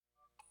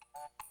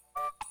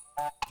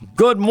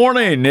Good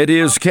morning. It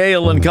is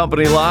Cail and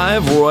Company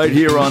Live right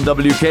here on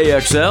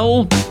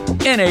WKXL,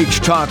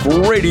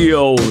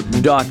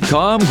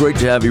 NHTalkRadio.com. Great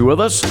to have you with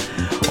us.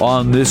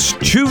 On this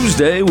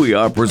Tuesday, we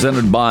are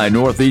presented by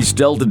Northeast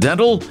Delta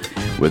Dental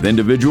with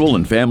individual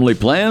and family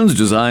plans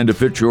designed to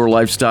fit your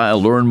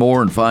lifestyle. Learn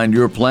more and find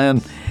your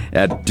plan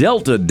at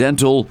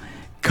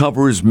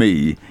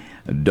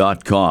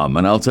deltadentalcoversme.com.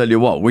 And I'll tell you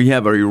what, we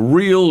have a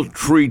real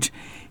treat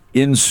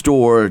in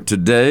store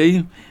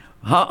today.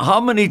 How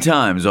many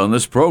times on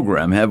this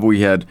program have we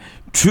had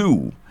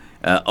two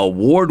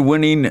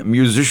award-winning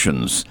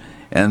musicians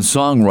and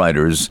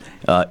songwriters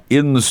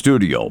in the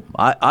studio?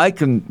 I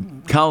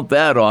can count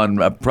that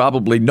on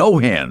probably no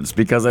hands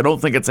because I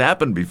don't think it's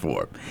happened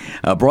before.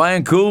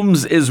 Brian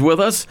Coombes is with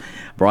us.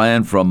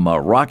 Brian from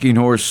Rocking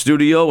Horse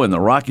Studio and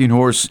the Rocking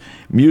Horse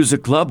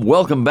Music Club.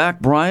 Welcome back,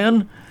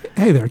 Brian.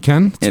 Hey there,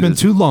 Ken. It's been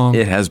too long.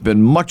 It has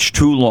been much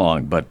too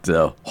long, but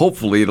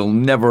hopefully it'll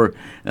never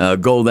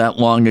go that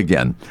long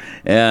again.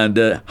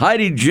 And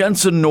Heidi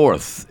Jensen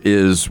North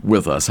is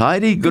with us.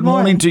 Heidi, good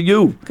morning to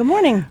you. Good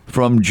morning.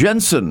 From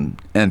Jensen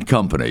and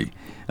Company.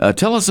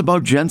 Tell us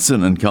about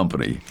Jensen and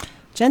Company.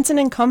 Jensen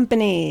and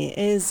Company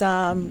is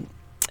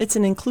it's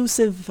an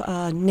inclusive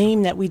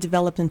name that we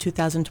developed in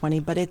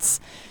 2020, but it's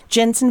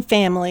Jensen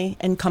Family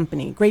and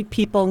Company. Great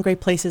people and great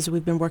places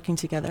we've been working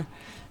together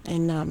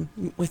and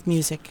with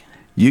music.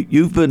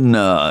 You've been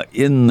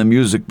in the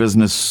music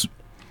business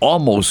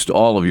almost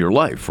all of your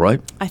life, right?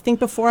 I think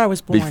before I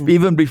was born.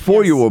 Even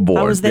before you were born.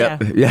 I was there.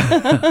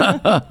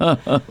 Yeah.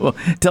 Well,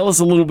 tell us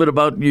a little bit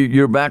about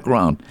your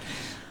background.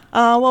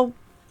 Well,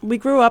 we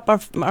grew up,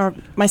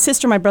 my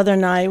sister, my brother,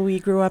 and I, we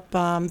grew up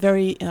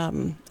very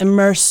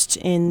immersed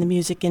in the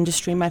music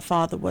industry. My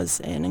father was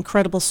an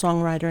incredible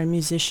songwriter and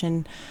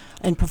musician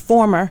and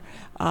performer.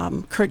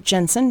 Kurt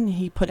Jensen,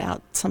 he put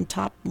out some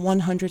top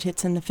 100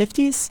 hits in the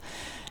 50s.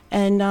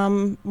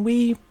 And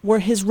we were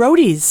his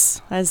roadies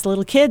as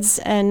little kids.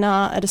 And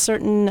at a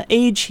certain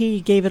age,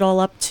 he gave it all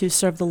up to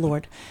serve the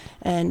Lord.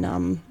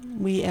 And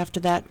we,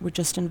 after that, were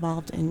just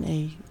involved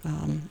in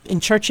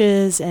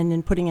churches and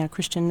in putting out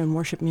Christian and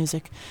worship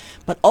music,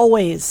 but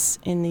always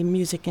in the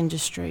music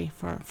industry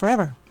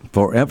forever.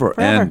 Forever.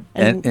 And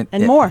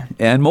more.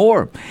 And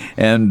more.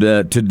 And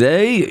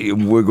today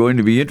we're going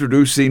to be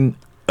introducing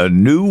a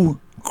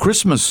new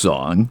Christmas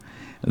song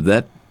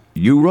that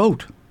you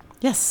wrote.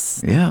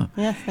 Yes. Yeah.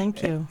 Yeah,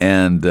 thank you.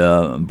 And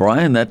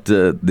Brian, that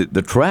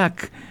the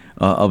track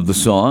of the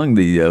song,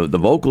 the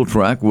vocal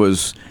track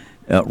was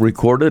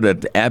recorded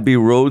at Abbey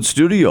Road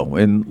Studio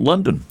in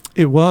London.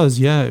 It was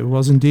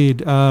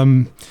indeed.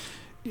 I'll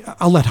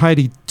let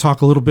Heidi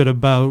talk a little bit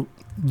about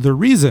the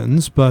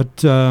reasons, but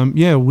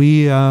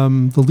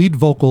the lead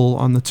vocal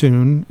on the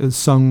tune is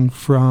sung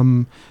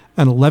from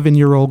an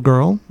 11-year-old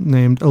girl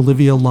named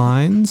Olivia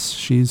Lynes.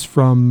 She's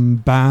from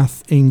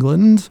Bath,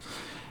 England.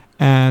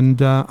 And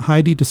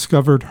Heidi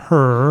discovered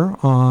her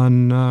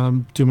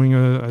on doing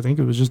a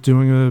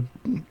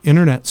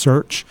internet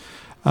search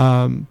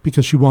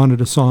because she wanted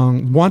the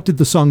song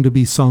to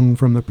be sung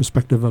from the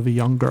perspective of a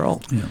young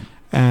girl. Yeah.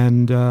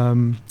 And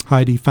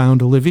Heidi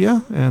found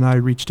Olivia, and I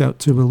reached out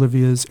to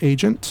Olivia's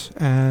agent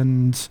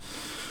and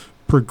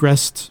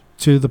progressed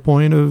to the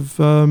point of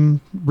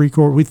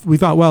record. We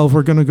thought, well, if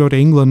we're going to go to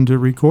England to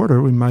record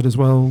her, we might as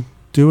well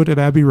do it at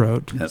Abbey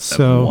Road.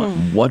 So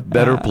what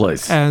better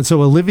place? And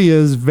so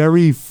Olivia's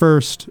very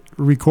first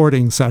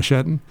recording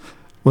session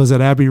was at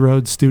Abbey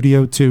Road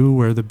Studio 2,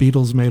 where the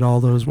Beatles made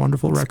all those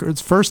wonderful records.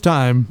 First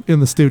time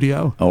in the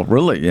studio. Oh,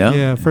 really? Yeah?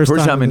 Yeah, first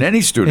time in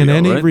any studio, in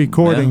any right?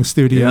 recording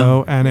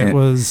studio, and it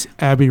was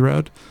Abbey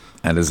Road.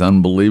 That is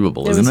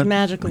unbelievable, isn't it? It was a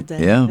magical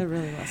day. Yeah. It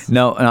really was.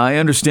 Now, and I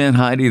understand,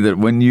 Heidi, that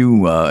when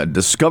you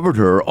discovered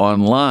her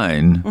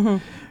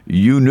online,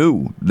 you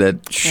knew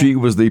that she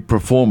was the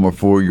performer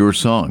for your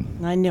song.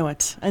 I knew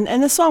it.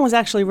 And the song was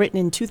actually written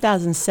in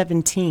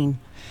 2017.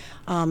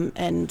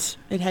 And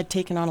it had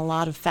taken on a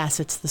lot of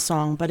facets, the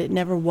song, but it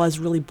never was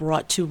really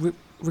brought to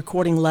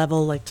recording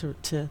level, like to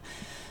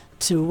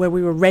where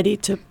we were ready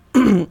to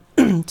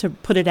to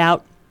put it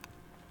out.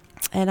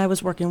 And I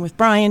was working with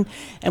Brian,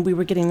 and we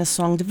were getting this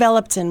song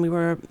developed, and we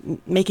were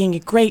making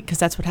it great, because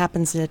that's what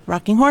happens at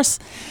Rocking Horse.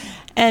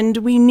 And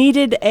we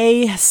needed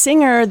a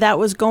singer that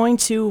was going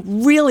to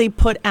really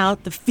put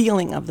out the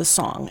feeling of the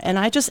song. And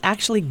I just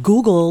actually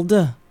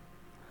Googled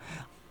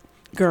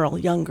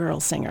young girl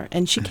singer.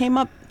 And she came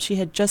up. She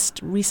had just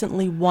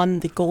recently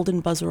won the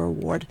Golden Buzzer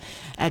Award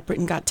at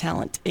Britain Got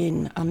Talent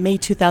in May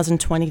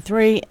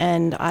 2023.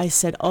 And I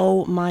said,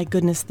 oh my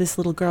goodness, this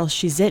little girl,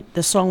 she's it.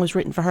 The song was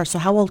written for her. So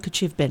how old could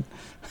she have been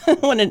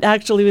when it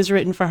actually was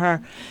written for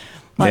her?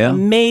 But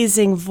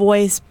amazing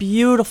voice,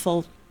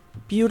 beautiful,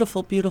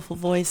 beautiful, beautiful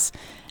voice.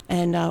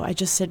 And I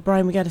just said,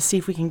 Brian, we got to see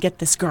if we can get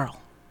this girl.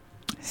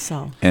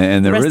 So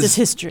and the rest is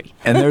history.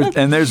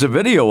 and there's a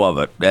video of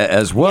it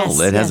as well.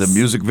 Yes, it has a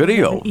music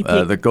video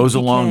that goes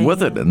along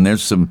with it, and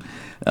there's some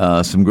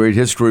great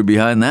history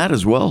behind that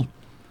as well.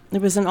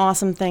 It was an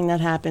awesome thing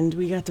that happened.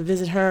 We got to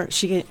visit her.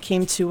 She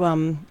came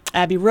to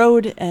Abbey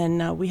Road,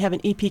 and we have an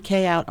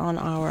EPK out on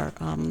our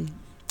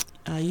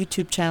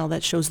YouTube channel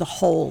that shows the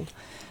whole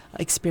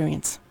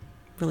experience.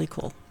 Really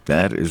cool.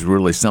 That is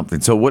really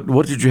something. So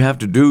what did you have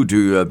to do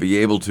to be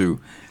able to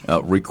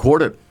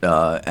record it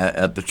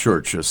at the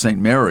church, St.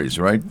 Mary's,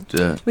 right?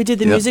 We did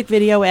the music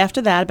video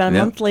after that. About a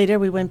Yeah. month later,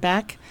 we went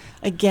back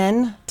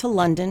again to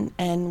London,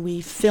 and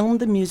we filmed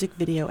the music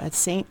video at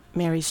St.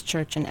 Mary's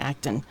Church in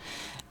Acton.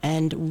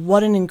 And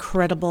what an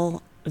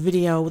incredible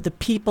video. The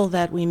people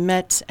that we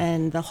met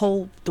and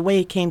the way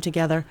it came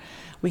together.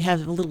 We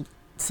have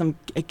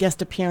a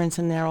guest appearance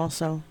in there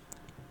also.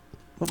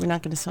 But we're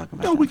not going to talk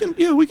about No,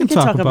 that. we can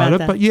talk about it.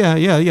 that. But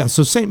yeah.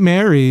 So St.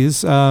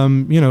 Mary's,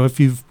 if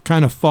you've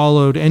kind of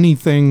followed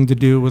anything to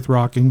do with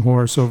Rocking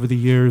Horse over the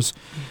years,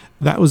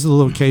 that was the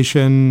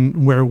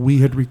location where we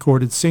had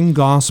recorded Sing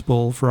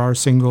Gospel for our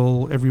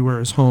single Everywhere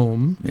Is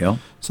Home. Yeah.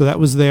 So that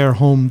was their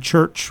home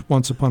church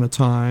once upon a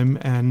time,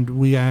 and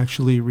we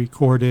actually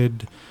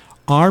recorded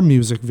our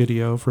music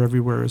video for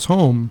Everywhere Is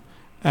Home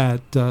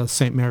at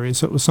St. Mary's.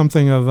 So it was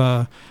something of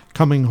a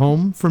coming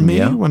home for me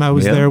when I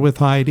was there with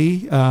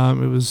Heidi.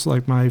 It was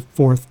like my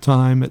fourth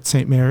time at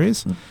St.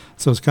 Mary's.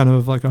 So it's kind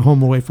of like a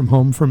home away from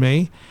home for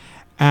me.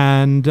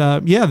 And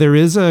there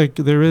is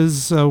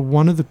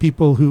one of the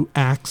people who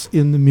acts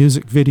in the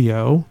music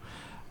video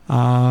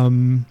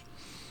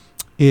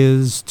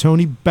is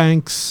Tony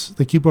Banks,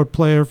 the keyboard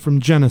player from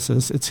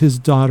Genesis. It's his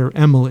daughter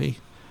Emily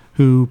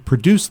who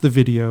produced the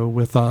video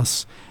with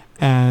us,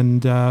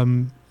 and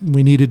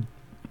we needed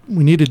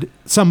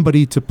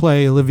somebody to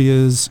play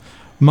Olivia's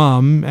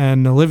mom,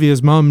 and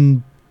Olivia's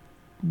mom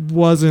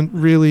wasn't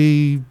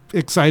really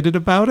excited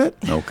about it.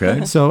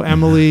 Okay. So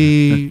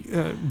Emily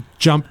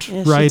jumped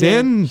right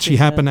in. She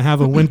happened to have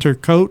a winter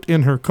coat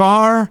in her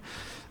car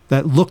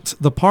that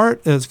looked the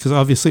part, because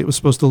obviously it was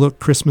supposed to look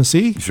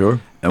Christmassy. Sure.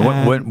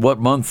 And what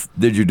month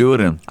did you do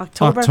it in?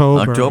 October.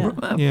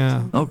 October?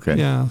 Yeah. Okay.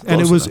 Yeah.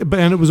 Close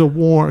And it was a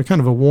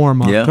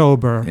warm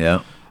October.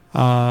 Yeah.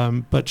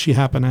 But she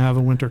happened to have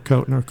a winter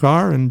coat in her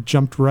car and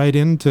jumped right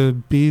in to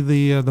be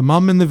the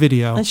mom in the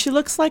video. And she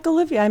looks like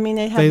Olivia. I mean,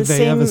 they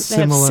have a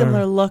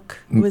similar look.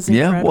 It was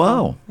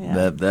incredible.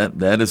 Wow.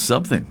 That is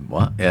something.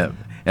 Wow. Yeah.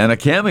 And a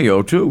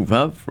cameo too,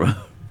 huh?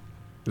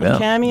 A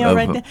cameo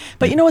right there.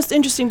 But you know what's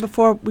interesting,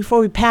 before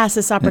we pass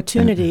this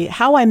opportunity,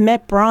 how I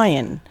met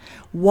Brian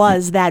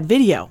was that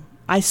video.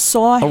 I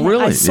saw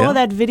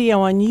that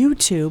video on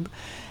YouTube.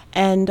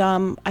 And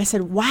I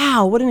said,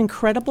 wow, what an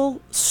incredible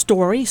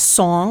story,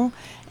 song,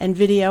 and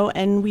video.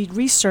 And we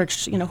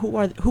researched,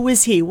 who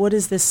is he? What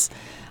is this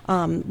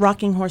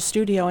Rocking Horse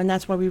Studio? And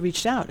that's why we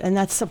reached out. And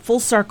that's a full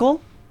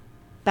circle,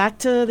 back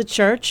to the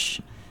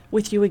church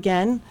with you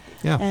again.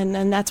 Yeah.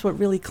 And that's what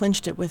really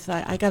clinched it with,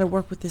 I got to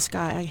work with this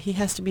guy. He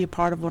has to be a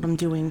part of what I'm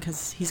doing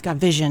because he's got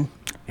vision.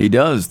 He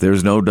does.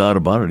 There's no doubt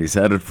about it. He's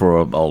had it for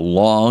a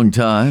long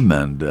time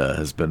and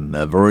has been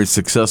very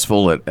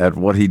successful at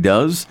what he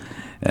does,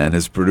 and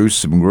has produced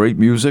some great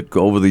music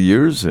over the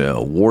years.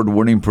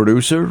 Award-winning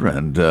producer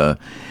and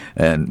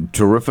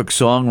terrific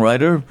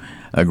songwriter.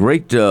 A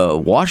great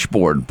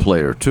washboard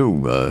player,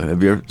 too.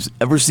 Have you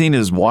ever seen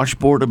his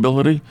washboard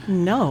ability?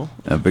 No.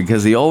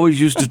 Because he always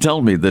used to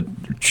tell me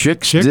that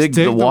chicks dig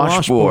the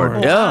washboard. Oh,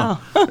 yeah.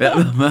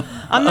 Wow.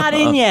 I'm not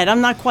in yet.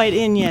 I'm not quite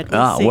in yet.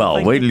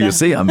 Well, wait till you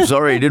see. I'm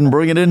sorry he didn't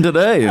bring it in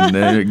today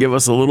and give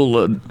us a little,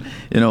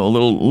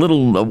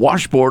 little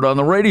washboard on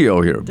the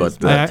radio here.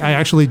 But I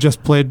actually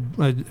just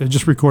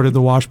recorded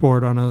the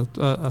washboard on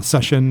a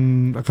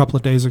session a couple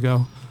of days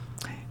ago.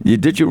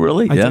 Did you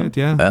really? I did,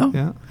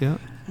 yeah.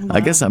 I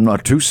guess I'm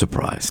not too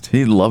surprised.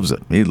 He loves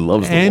it. He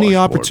loves the any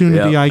washboard.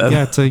 opportunity I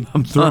get to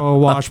throw a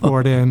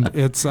washboard in.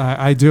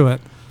 I do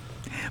it.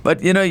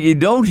 But you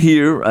don't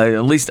hear.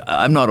 At least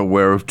I'm not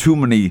aware of too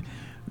many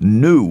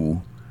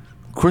new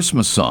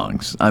Christmas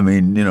songs. I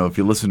mean, if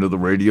you listen to the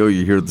radio,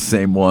 you hear the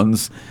same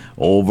ones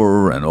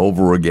over and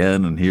over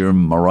again, and hear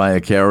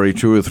Mariah Carey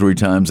 2 or 3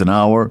 times an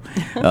hour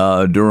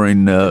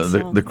during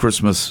the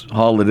Christmas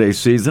holiday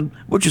season,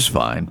 which is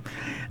fine.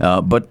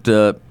 But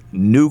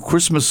new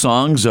Christmas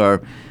songs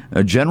are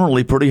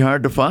generally pretty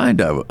hard to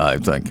find, I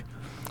think.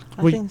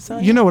 I think so,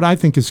 yeah. You know what I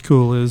think is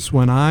cool is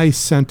when I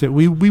sent it,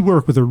 we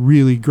work with a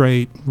really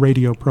great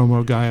radio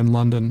promo guy in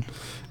London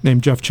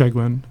named Jeff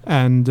Chegwin,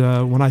 and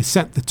when I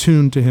sent the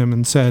tune to him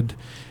and said,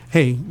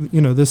 hey,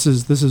 this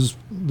is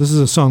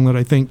a song that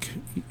I think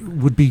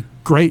would be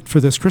great for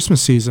this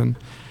Christmas season,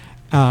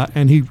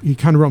 and he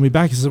kind of wrote me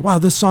back. He said, wow,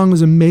 this song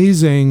is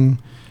amazing.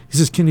 He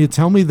says, can you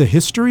tell me the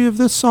history of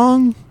this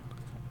song?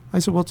 I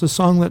said, well, it's a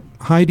song that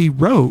Heidi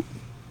wrote,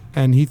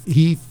 and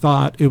he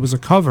thought it was a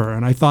cover,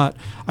 and I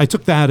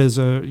took that as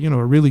a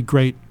really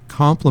great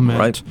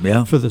compliment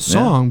for the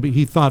song, but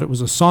he thought it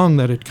was a song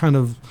that had kind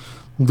of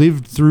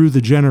lived through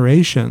the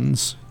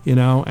generations,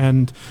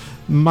 and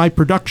my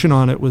production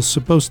on it was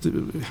supposed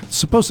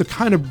to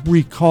kind of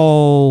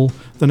recall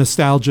the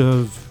nostalgia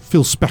of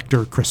Phil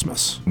Spector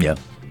Christmas. Yeah.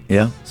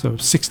 So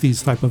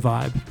 60s type of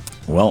vibe.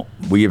 Well,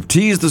 we have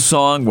teased the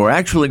song. We're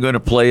actually going to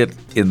play it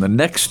in the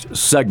next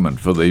segment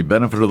for the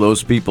benefit of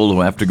those people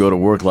who have to go to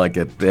work like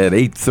at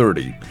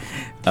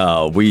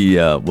 8:30. We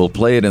will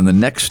play it in the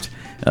next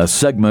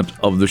segment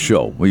of the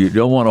show. You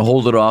don't want to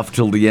hold it off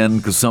till the end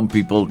because some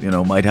people,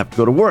 might have to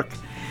go to work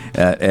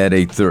at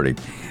 8:30.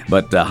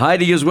 But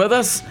Heidi is with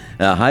us.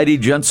 Heidi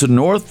Jensen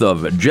North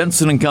of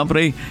Jensen and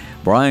Company,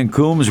 Brian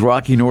Coombes,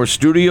 Rocking Horse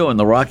Studio, and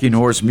the Rocking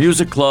Horse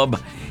Music Club.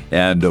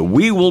 And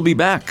we will be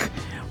back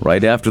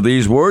right after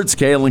these words.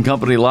 Cail and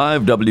Company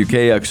Live,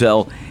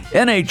 WKXL,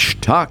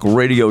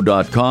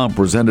 NHTalkRadio.com,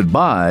 presented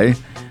by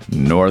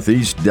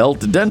Northeast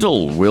Delta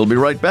Dental. We'll be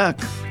right back.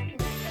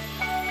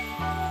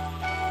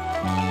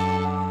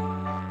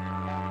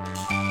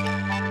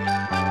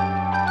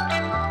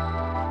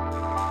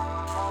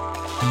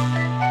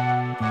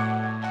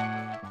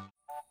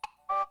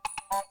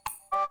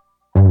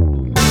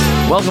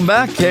 Welcome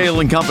back. Cail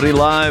and Company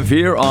Live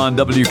here on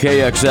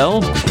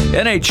WKXL,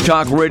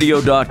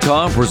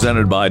 NHTalkRadio.com,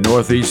 presented by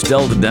Northeast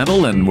Delta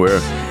Dental, and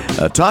we're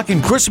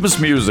talking Christmas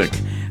music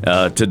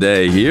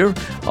today here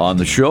on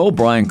the show.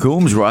 Brian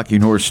Coombes,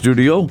 Rocking Horse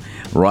Studio,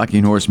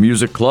 Rocking Horse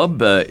Music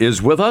Club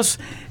is with us,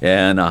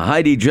 and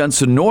Heidi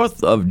Jensen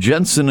North of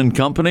Jensen and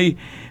Company,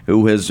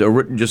 who has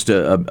written just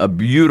a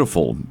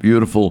beautiful,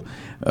 beautiful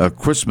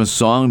Christmas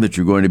song that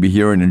you're going to be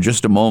hearing in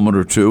just a moment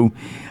or two.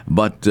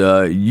 But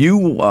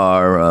you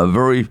are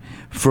very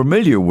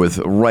familiar with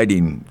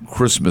writing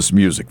Christmas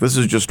music. This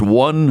is just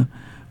one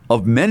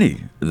of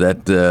many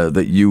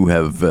that you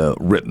have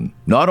written.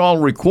 Not all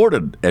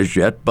recorded as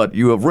yet, but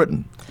you have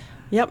written.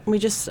 Yep,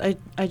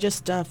 I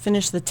just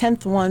finished the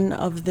 10th one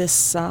of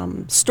this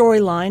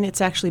storyline.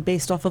 It's actually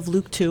based off of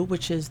Luke 2,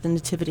 which is the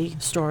Nativity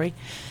story.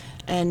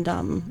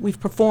 And we've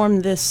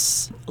performed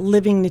this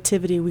living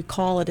nativity, we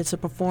call it. It's a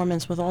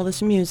performance with all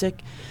this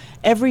music.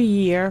 Every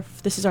year,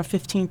 this is our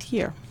 15th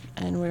year,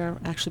 and we're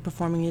actually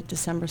performing it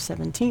December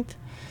 17th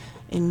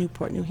in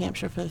Newport, New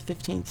Hampshire for the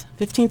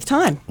 15th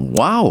time.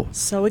 Wow.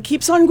 So it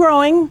keeps on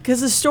growing because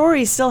the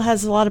story still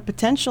has a lot of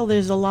potential.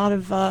 There's a lot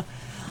of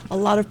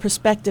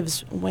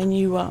perspectives when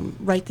you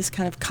write this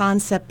kind of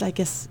concept. I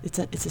guess it's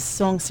a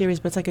song series,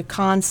 but it's like a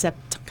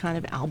concept kind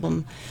of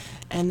album.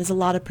 And there's a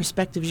lot of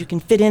perspectives you can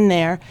fit in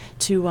there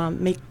to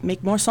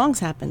make more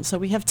songs happen. So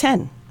we have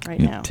 10 right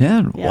now.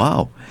 10, yeah.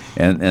 Wow.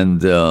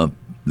 And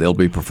they'll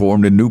be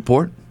performed in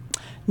Newport?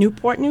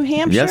 Newport, New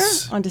Hampshire,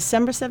 yes. On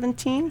December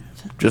 17th.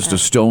 Just a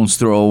stone's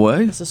throw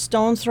away? Just a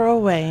stone's throw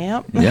away,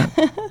 yep. Yeah.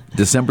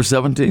 December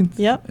 17th?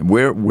 Yep.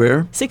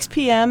 Where? 6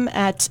 p.m.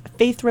 at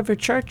Faith River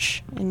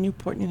Church in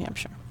Newport, New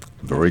Hampshire.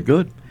 Very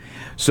good.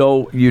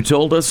 So you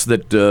told us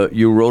that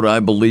you wrote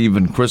I Believe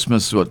in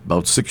Christmas,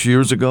 about 6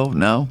 years ago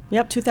now?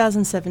 Yep,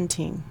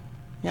 2017.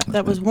 Yep,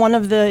 that was one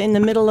of in the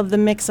middle of the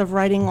mix of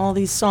writing all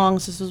these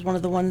songs. This was one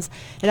of the ones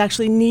that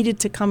actually needed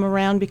to come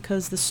around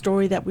because the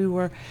story that we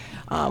were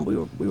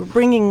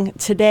bringing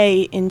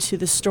today into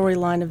the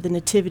storyline of the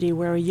Nativity,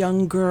 where a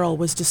young girl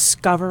was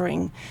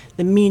discovering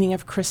the meaning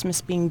of Christmas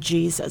being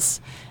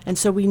Jesus. And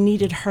so we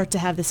needed her to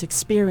have this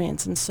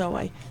experience. And so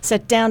I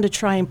sat down to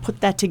try and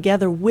put that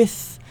together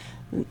with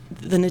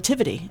the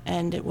Nativity,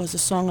 and it was a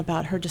song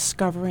about her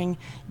discovering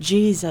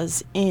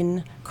Jesus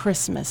in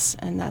Christmas,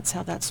 and that's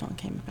how that song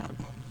came about.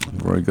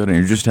 Very good. And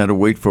you just had to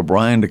wait for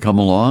Brian to come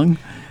along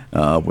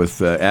with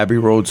Abbey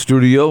Road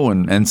Studio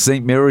and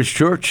St. Mary's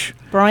Church.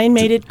 Brian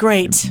made it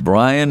great.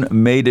 Brian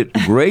made it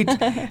great,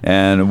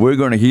 and we're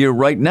going to hear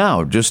right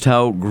now just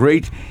how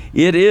great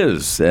it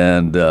is.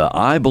 And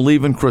I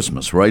Believe in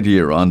Christmas right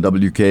here on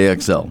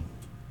WKXL.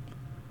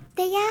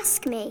 They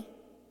ask me,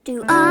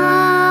 do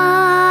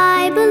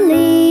I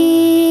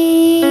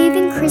believe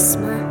in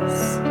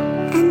Christmas?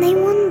 And they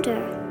wonder,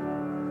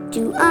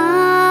 do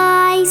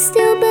I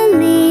still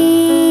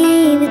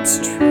believe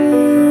it's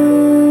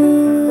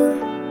true?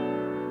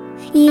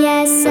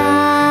 Yes,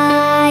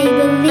 I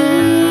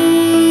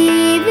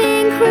believe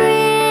in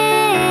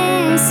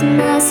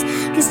Christmas,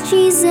 'cause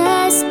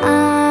Jesus,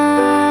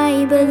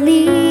 I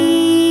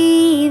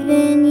believe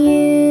in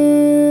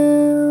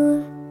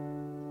you.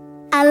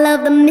 I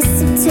love the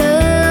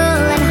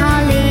mistletoe and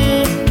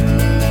holly,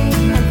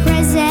 and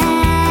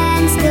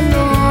presents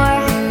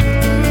galore,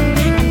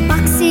 and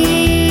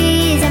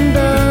boxes and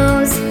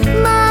bows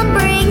Mom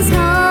brings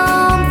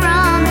home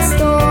from the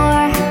store.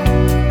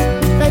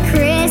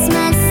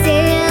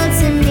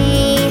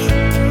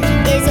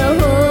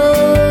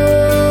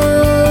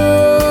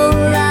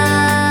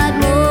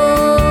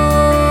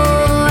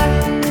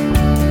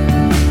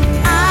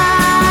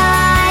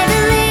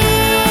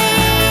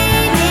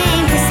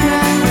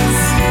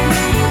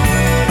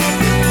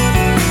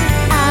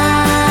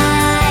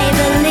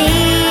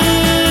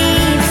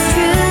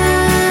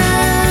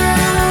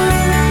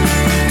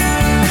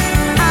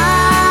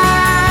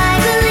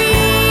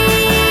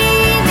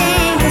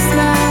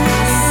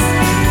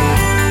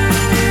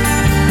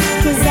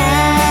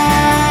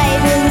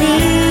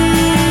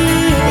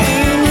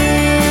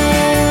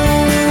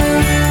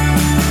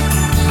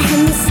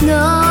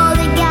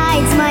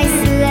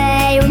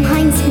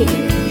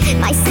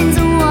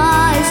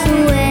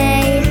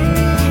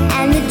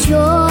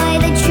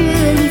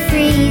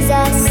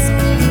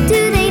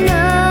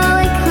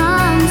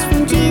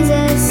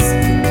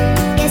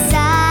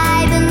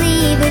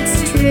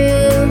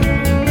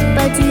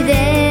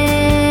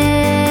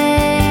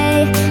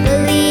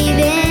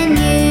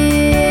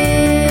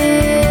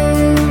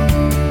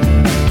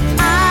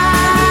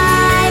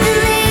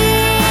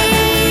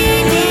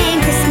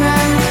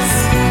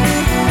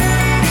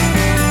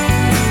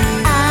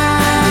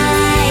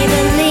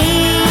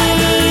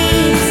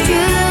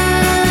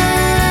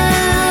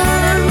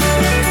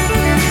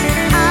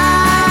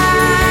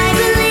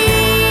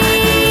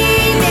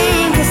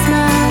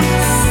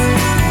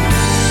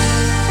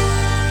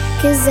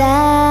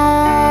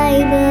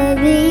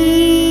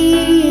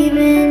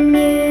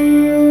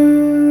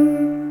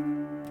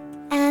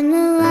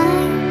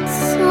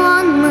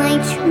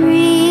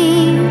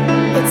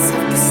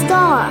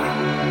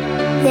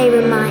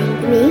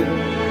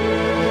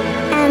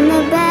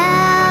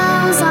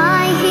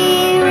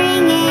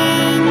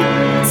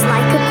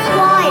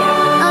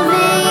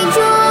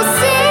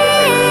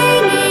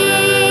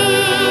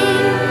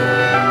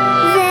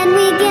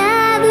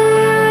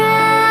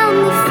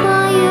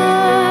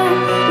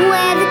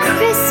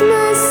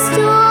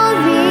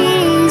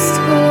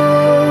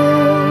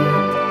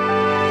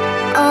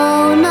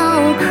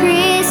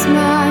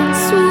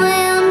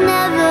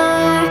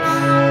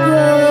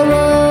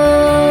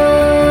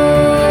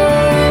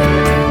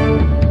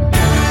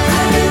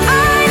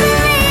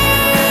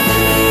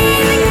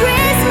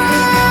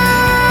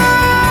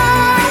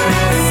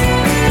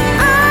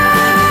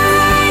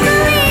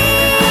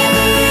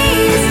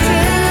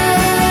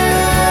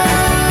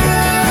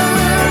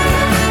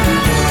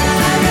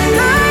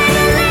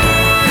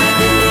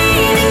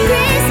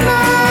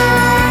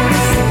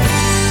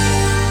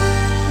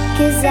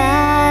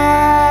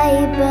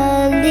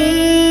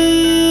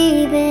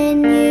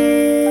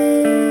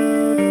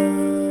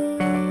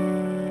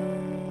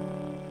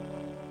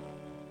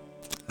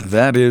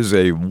 That is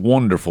a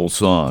wonderful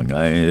song.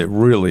 It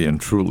really and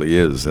truly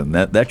is, and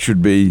that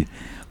should be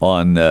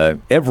on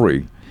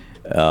every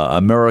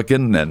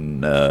American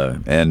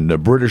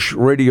and British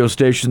radio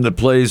station that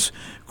plays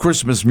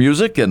Christmas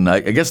music, and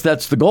I guess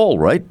that's the goal,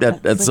 right?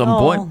 At some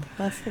point,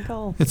 that's the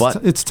goal.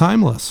 It's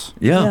timeless.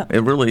 Yeah,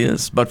 it really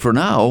is. But for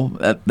now,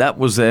 that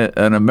was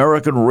an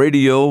American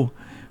radio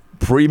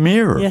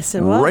premiere. Yes,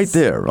 it was. Right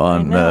there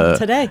on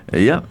today.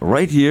 Yeah,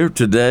 right here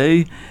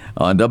today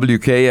on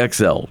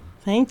WKXL.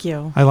 Thank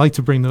you. I like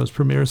to bring those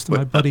premieres to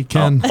my buddy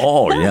Ken.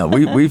 Oh yeah,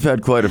 we've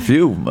had quite a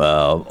few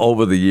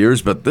over the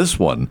years, but this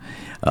one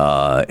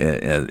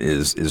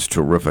is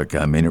terrific.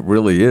 I mean, it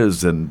really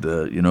is, and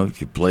you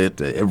play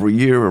it every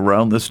year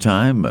around this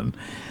time,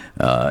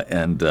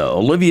 and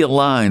Olivia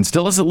Lynes.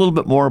 Tell us a little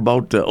bit more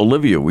about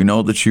Olivia. We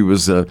know that she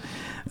was, in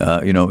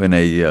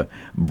a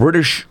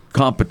British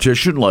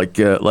competition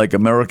like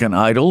American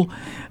Idol.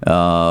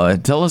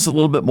 Tell us a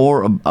little bit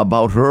more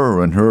about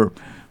her and her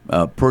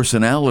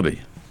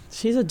personality.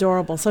 She's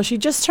adorable. So she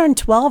just turned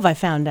 12, I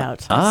found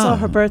out. I saw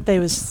her birthday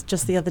was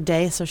just the other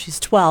day, so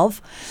she's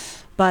 12.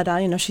 But,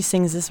 she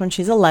sings this when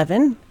she's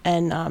 11,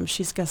 and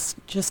she's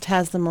just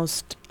has the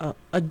most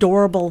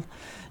adorable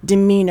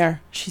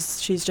demeanor.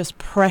 She's just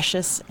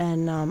precious,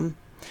 and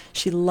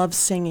she loves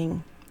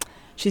singing.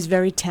 She's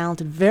very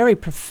talented, very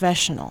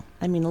professional.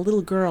 I mean, a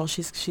little girl.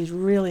 She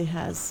really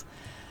has.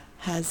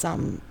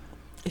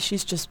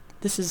 She's just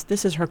this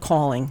is her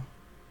calling.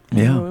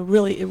 Yeah. And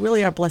we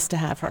really are blessed to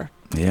have her.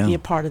 Yeah. Be a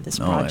part of this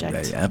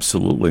project.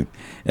 Absolutely.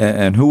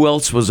 And who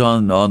else was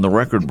on the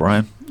record,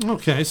 Brian?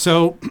 Okay,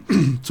 so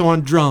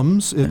on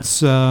drums,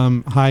 it's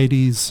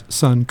Heidi's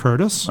son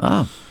Curtis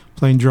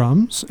playing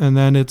drums, and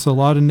then it's a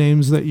lot of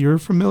names that you're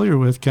familiar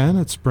with, Ken.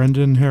 It's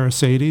Brendan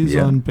Harrisades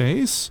on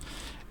bass.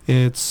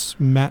 It's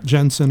Matt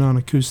Jensen on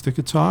acoustic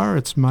guitar.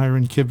 It's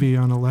Myron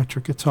Kibbe on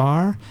electric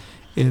guitar.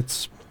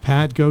 It's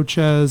Pat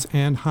Gochez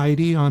and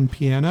Heidi on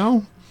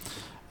piano.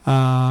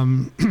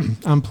 I'm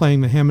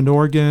playing the Hammond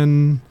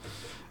organ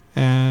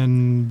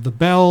and the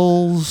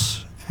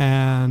bells,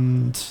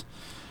 and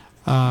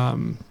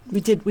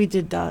we did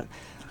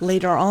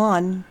later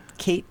on.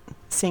 Kate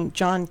St.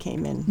 John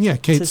came in. Yeah,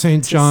 Kate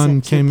St.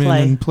 John came in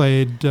and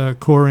played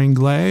cor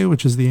anglais,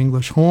 which is the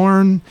English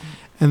horn,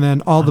 and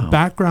then all the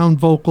background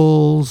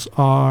vocals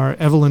are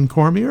Evelyn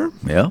Cormier,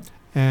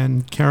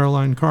 and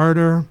Caroline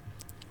Carter,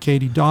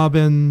 Katie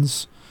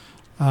Dobbins,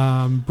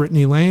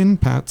 Brittany Lane,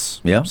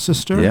 Pat's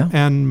sister,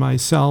 and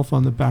myself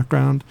on the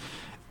background,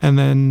 and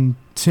then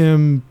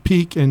Tim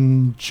Peake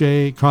and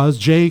Jay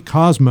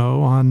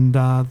Cosmo on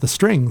the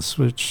strings,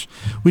 which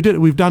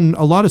we've done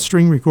a lot of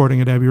string recording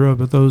at Abbey Road,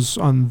 but those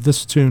on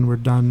this tune were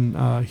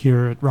done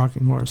here at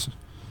Rocking Horse.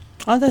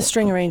 Oh, the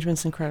string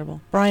arrangement's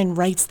incredible. Brian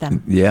writes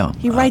them. Yeah.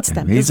 He writes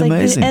them. He's like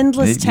amazing. The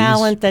endless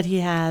talent that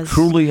he has.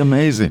 Truly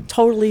amazing.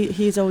 Totally,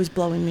 he's always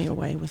blowing me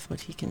away with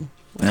what he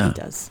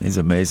does. He's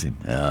amazing.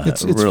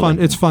 It's really fun.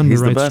 It's fun to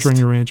write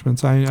string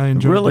arrangements. I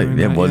enjoy doing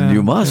that. Well,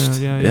 you must.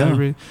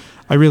 Yeah.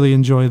 I really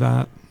enjoy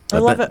that. I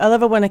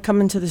love it when I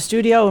come into the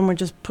studio and we're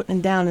just putting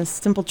down a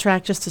simple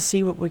track just to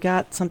see what we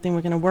got, something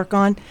we're going to work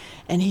on,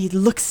 and he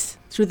looks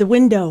through the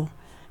window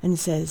and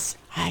says,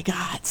 "I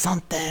got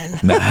something,"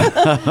 and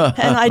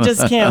I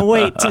just can't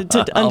wait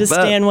to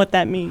understand what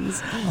that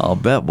means. I'll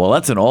bet. Well,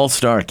 that's an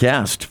all-star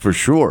cast for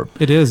sure.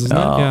 It is, isn't it?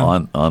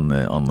 Yeah. On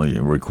the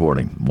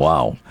recording.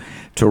 Wow,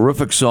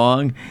 terrific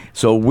song.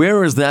 So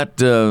where is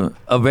that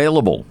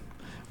available?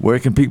 Where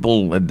can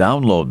people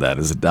download that?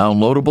 Is it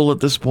downloadable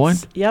at this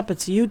point? Yep,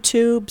 it's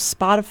YouTube,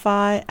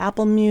 Spotify,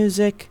 Apple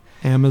Music,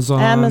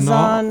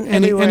 Amazon,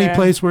 any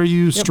place where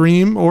you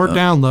stream or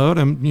download,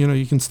 and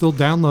you can still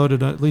download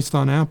it at least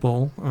on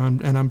Apple,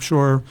 and I'm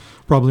sure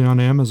probably on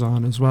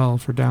Amazon as well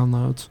for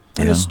downloads.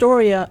 And the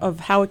story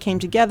of how it came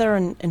together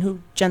and who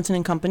Jensen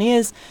and Company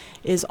is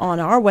on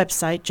our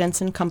website,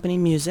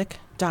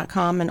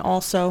 jensencompanymusic.com, and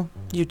also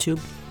YouTube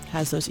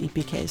has those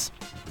EPKs.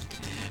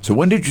 So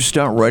when did you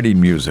start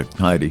writing music,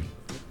 Heidi?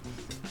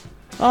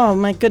 Oh,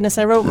 my goodness.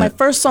 I wrote my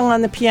first song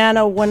on the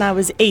piano when I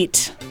was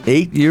 8.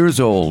 8 years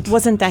old.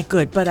 Wasn't that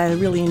good, but I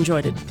really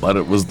enjoyed it. But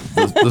it was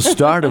the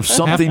start of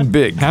something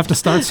big. Have to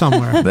start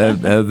somewhere.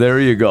 There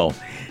you go.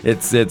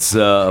 It's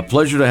a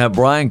pleasure to have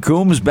Brian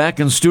Coombes back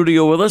in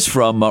studio with us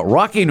from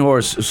Rocking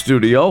Horse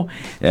Studio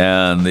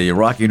and the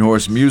Rocking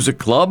Horse Music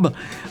Club,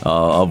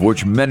 of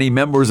which many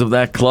members of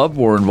that club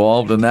were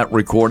involved in that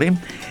recording.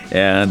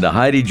 And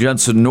Heidi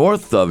Jensen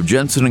North of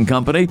Jensen and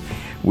Company.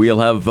 We'll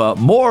have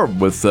more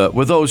with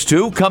those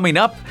two coming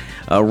up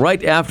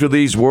right after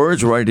these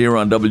words right here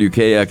on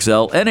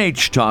WKXL,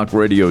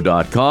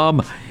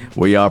 NHTalkRadio.com.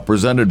 We are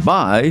presented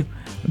by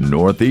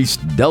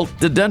Northeast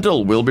Delta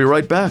Dental. We'll be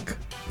right back.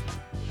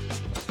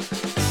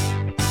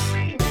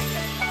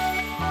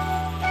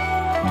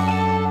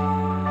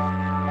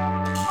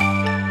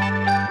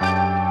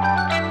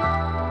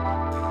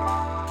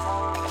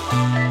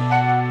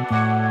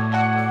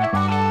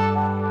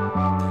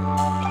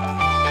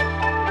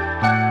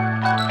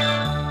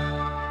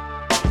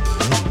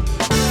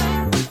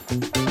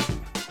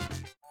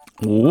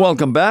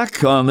 Welcome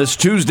back on this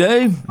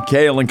Tuesday.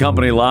 Cail and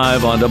Company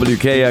live on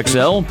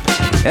WKXL.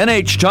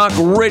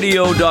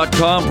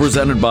 NHTalkRadio.com,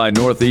 presented by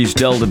Northeast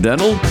Delta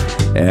Dental.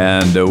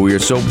 And we are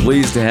so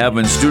pleased to have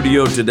in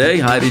studio today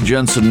Heidi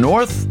Jensen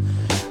North.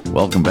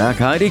 Welcome back,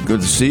 Heidi.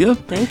 Good to see you.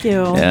 Thank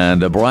you.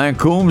 And Brian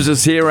Coombes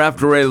is here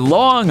after a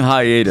long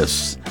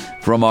hiatus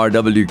from our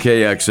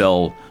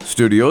WKXL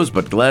studios,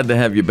 but glad to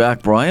have you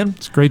back, Brian.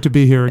 It's great to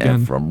be here again.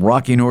 And from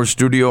Rocking Horse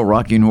Studio,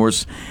 Rocking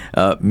Horse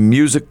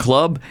Music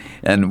Club.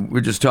 And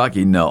we're just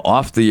talking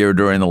off the air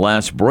during the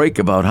last break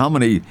about how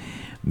many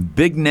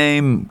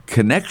big-name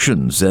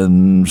connections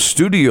and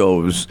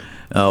studios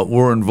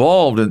were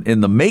involved in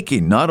the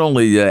making, not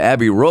only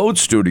Abbey Road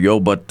Studio,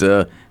 but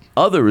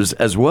others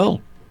as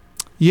well.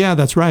 Yeah,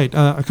 that's right.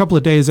 A couple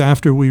of days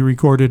after we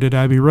recorded at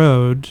Abbey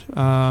Road,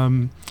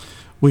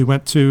 we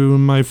went to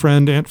my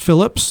friend Aunt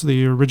Phillips,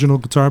 the original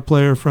guitar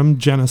player from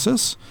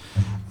Genesis.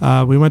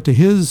 We went to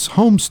his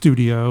home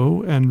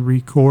studio and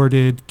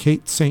recorded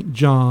Kate St.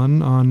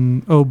 John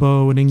on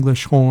oboe and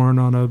English horn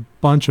on a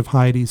bunch of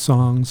Heidi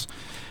songs.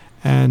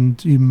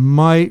 And you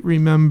might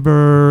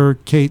remember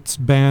Kate's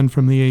band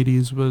from the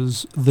 80s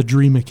was the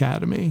Dream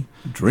Academy.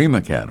 Dream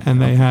Academy.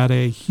 And they had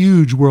a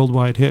huge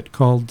worldwide hit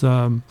called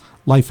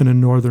Life in a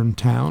Northern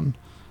Town.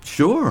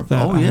 Sure.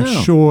 I'm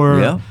sure.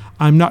 Yeah.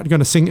 I'm not going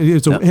to sing.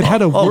 It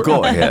had a.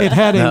 Go ahead. It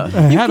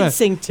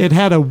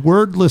had a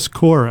wordless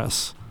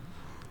chorus.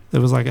 It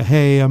was like a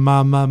 "Hey, a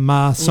ma ma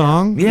ma"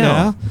 song.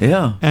 Yeah.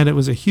 And it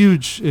was a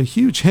huge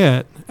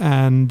hit.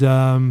 And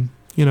and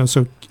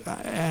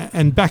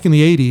back in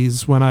the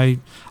 80s when I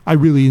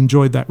really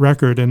enjoyed that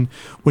record. And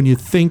when you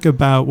think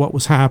about what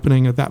was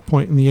happening at that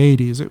point in the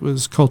 80s, it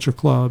was Culture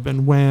Club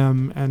and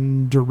Wham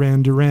and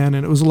Duran Duran,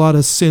 and it was a lot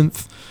of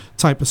synth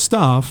type of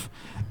stuff.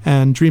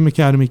 And Dream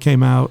Academy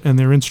came out, and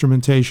their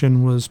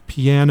instrumentation was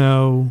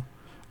piano,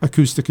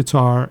 acoustic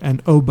guitar,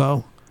 and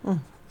oboe.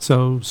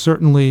 So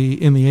certainly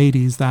in the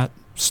 80s, that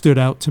stood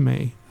out to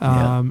me.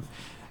 So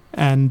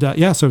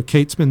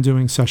Kate's been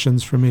doing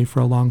sessions for me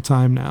for a long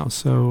time now.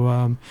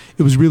 So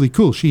it was really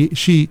cool.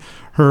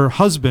 Her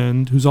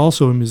husband, who's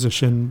also a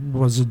musician,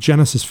 was a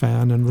Genesis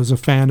fan and was a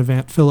fan of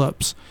Aunt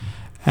Phillips.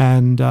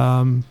 And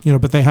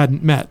but they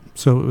hadn't met,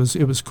 so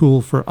it was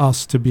cool for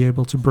us to be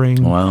able to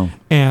bring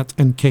Aunt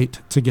and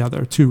Kate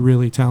together, two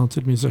really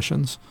talented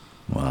musicians.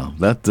 Wow,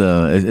 that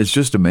it's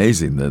just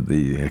amazing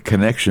the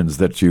connections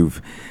that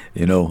you've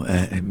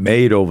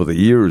made over the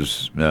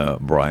years,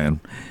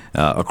 Brian,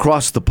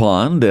 across the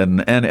pond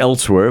and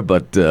elsewhere.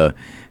 But you've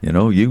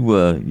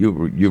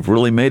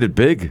really made it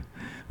big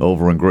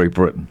over in Great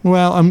Britain.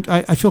 Well,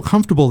 I feel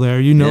comfortable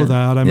there.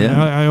 That. I mean,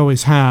 I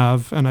always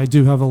have, and I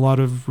do have a lot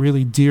of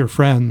really dear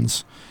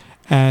friends,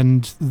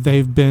 and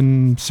they've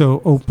been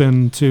so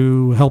open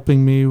to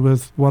helping me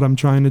with what I'm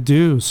trying to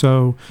do.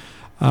 So,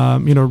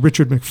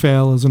 Richard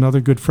McPhail is another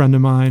good friend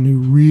of mine who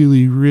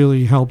really,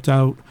 really helped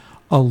out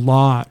a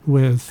lot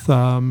with,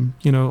 a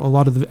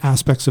lot of the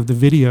aspects of the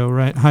video,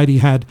 right?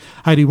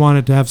 Heidi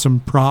wanted to have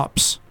some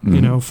props,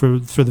 for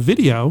the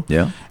video.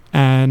 Yeah.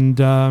 And,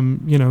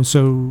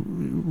 so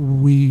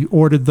we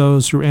ordered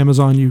those through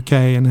Amazon UK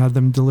and had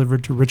them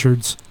delivered to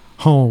Richard's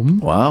home.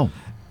 Wow.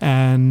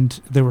 And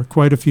there were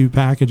quite a few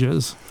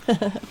packages.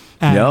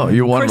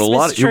 You wanted a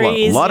lot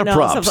of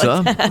props,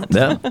 huh?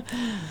 Yeah.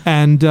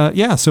 And,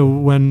 so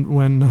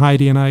when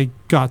Heidi and I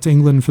got to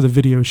England for the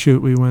video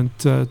shoot, we went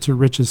to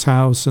Rich's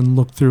house and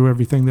looked through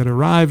everything that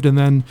arrived. And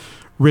then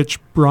Rich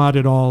brought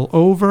it all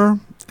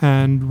over.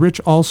 And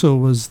Rich also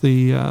was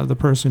the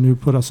person who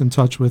put us in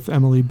touch with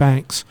Emily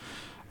Banks.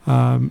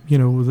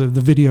 The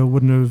video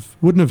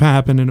wouldn't have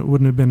happened, and it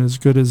wouldn't have been as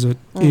good as it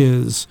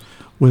is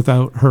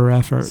without her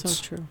efforts.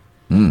 So true.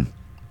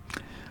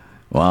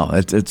 Wow,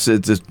 it's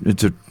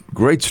a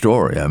great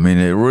story. I mean,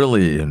 it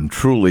really and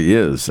truly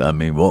is. I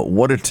mean,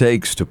 what it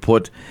takes to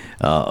put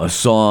a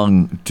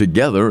song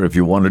together if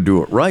you want to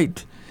do it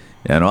right.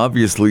 And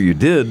obviously you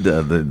did.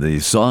 The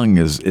song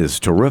is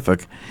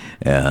terrific.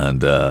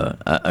 And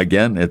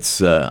again,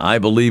 it's I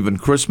Believe in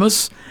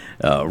Christmas,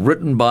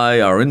 written by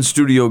our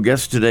in-studio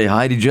guest today,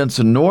 Heidi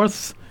Jensen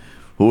North,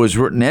 who has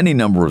written any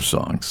number of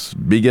songs,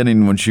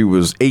 beginning when she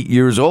was 8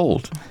 years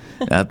old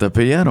at the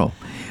piano.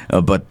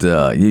 But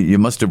you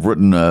must have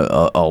written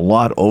a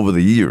lot over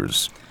the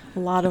years. A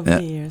lot over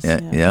the years,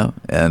 yeah.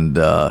 And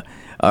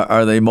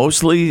are they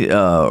mostly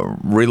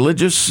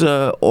religious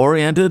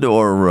oriented,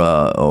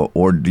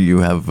 or do you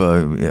have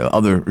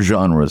other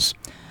genres?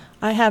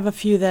 I have a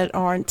few that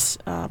aren't.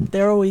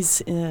 They're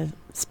always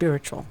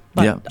spiritual.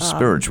 But,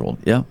 spiritual.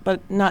 Yeah,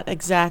 but not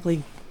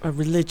exactly a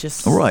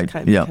religious type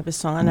of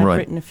song. And I've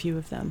written a few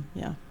of them.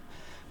 Yeah,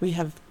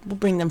 we'll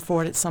bring them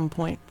forward at some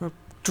point. We're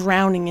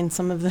drowning in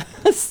some of the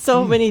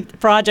many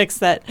projects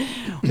that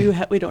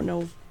we don't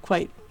know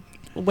quite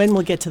when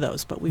we'll get to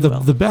those, but we will.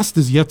 The best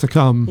is yet to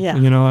come. Yeah.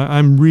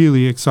 I'm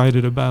really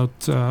excited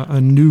about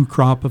a new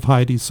crop of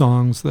Heidi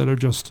songs that are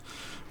just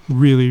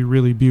really,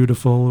 really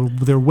beautiful.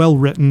 They're well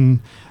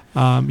written,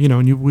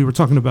 and we were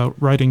talking about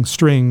writing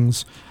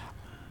strings.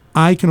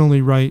 I can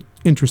only write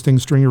interesting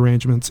string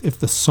arrangements if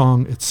the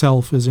song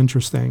itself is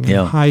interesting.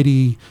 And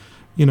Heidi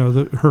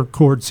her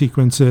chord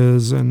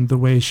sequences and the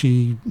way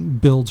she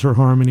builds her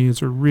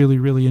harmonies are really,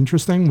 really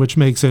interesting, which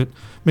makes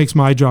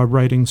my job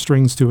writing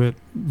strings to it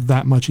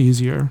that much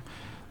easier.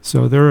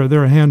 So there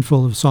are a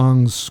handful of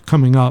songs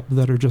coming up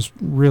that are just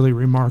really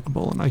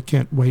remarkable, and I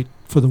can't wait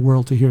for the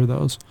world to hear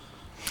those.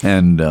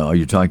 And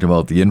you talked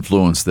about the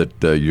influence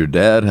that your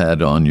dad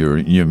had on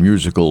your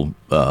musical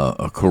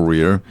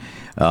career.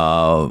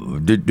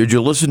 Did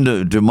you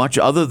listen to much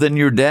other than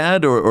your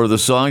dad, or the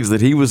songs that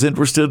he was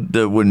interested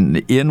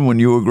when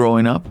you were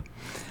growing up?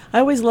 I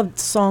always loved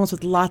songs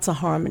with lots of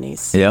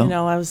harmonies. Yeah.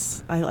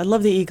 I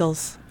love the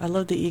Eagles.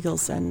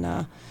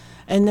 And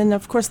then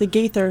of course the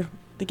Gaither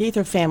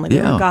family.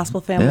 They were a gospel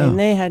family, and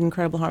they had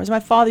incredible harmonies. My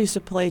father used to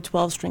play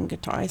 12-string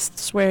guitar. I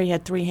swear he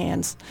had 3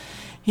 hands.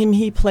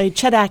 He played.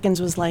 Chet Atkins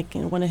was like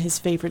one of his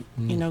favorite,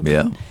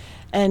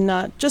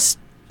 and just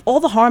all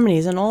the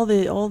harmonies and all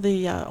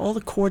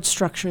the chord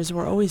structures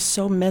were always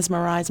so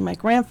mesmerizing. My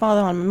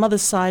grandfather on my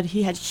mother's side,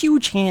 he had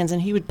huge hands,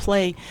 and he would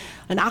play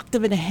an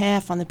octave and a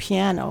half on the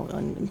piano,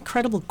 and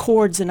incredible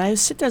chords. And I would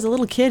sit there as a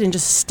little kid and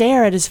just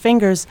stare at his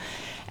fingers,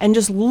 and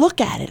just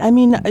look at it. I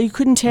mean, you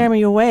couldn't tear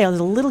me away. I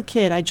was a little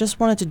kid. I just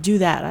wanted to do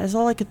that. That's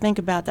all I could think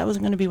about. That was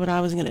going to be what I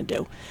was going to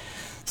do.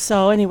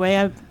 So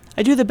anyway,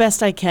 I do the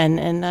best I can,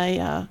 and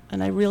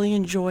I really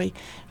enjoy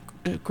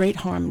great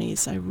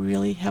harmonies. I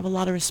really have a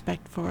lot of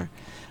respect for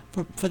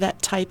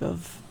that type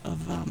of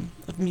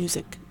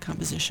music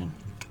composition.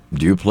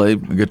 Do you play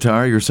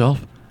guitar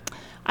yourself?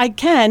 I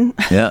can.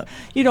 Yeah.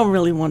 You don't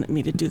really want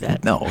me to do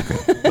that. No,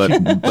 okay.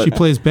 But she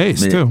plays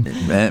bass too.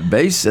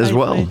 Bass as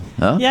well,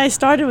 huh? Yeah, I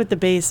started with the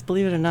bass.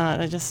 Believe it or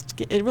not,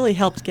 it really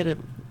helps get a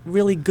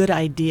really good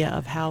idea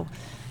of how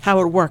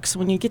it works.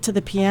 When you get to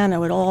the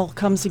piano, it all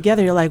comes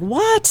together. You're like,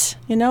 what?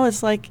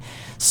 It's like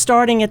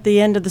starting at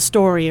the end of the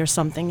story or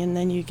something, and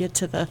then you get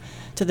to the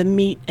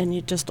meat, and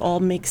it just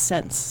all makes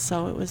sense.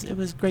 So it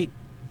was great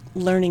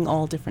learning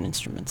all different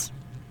instruments.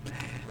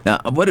 Now,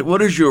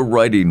 what is your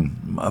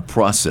writing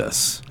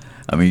process?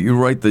 I mean, you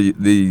write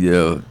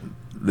the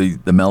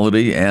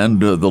melody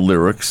and the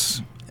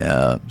lyrics.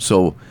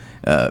 Does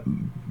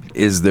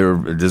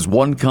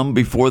one come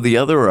before the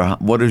other, or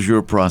what is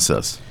your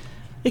process?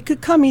 It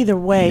could come either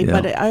way,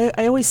 but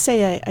I always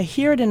say I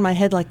hear it in my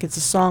head like it's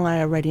a song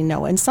I already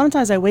know. And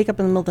sometimes I wake up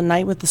in the middle of the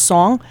night with the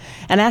song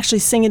and actually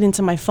sing it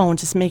into my phone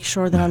to make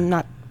sure that I'm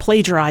not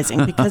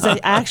plagiarizing, because I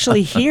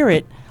actually hear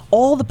it,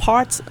 all the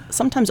parts,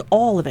 sometimes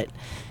all of it.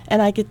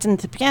 And I get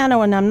into the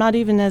piano, and I'm not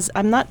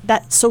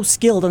that so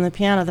skilled on the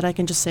piano that I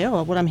can just say,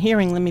 oh, what I'm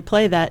hearing, let me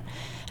play that.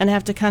 And I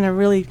have to kind of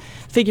really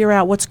figure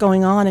out what's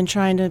going on and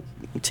trying to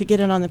get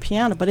it on the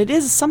piano. But it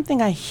is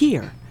something I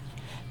hear.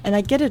 And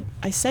I get it.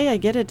 I say I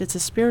get it. It's a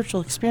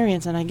spiritual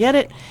experience, and I get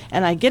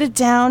it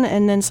down.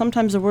 And then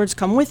sometimes the words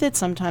come with it,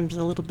 sometimes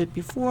a little bit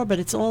before, but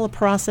it's all a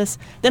process.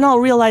 Then I'll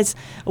realize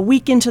a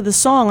week into the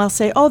song, I'll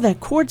say, oh,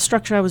 that chord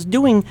structure I was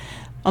doing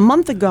a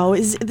month ago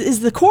is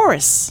the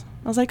chorus.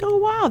 I was like, oh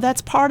wow, that's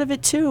part of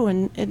it too.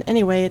 And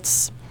anyway,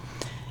 it's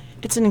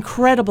an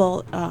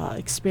incredible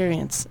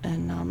experience,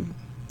 and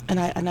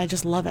I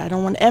just love it. I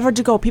don't want ever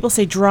to go. People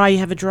say dry. You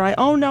have a dry.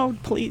 Oh no,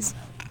 please.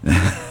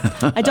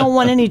 I don't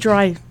want any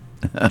dry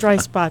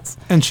spots.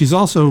 And she's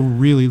also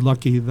really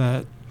lucky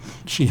that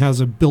she has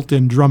a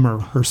built-in drummer.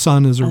 Her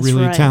son is a That's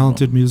really right.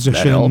 talented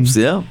musician. That helps,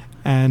 yeah.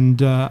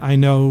 And I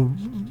know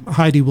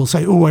Heidi will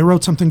say, "Oh, I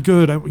wrote something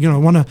good. I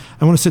want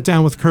to sit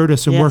down with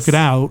Curtis and work it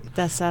out."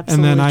 That's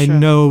absolutely And then I true.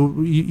 know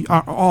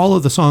all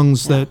of the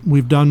songs that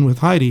we've done with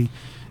Heidi,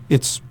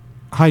 it's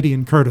Heidi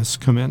and Curtis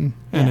come in,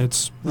 and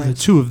it's the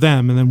two of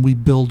them, and then we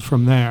build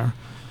from there.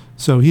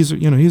 So he's a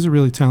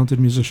really talented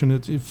musician.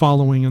 It's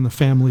following in the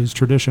family's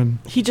tradition.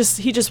 He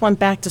just went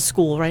back to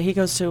school, right? He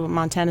goes to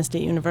Montana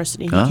State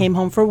University. He came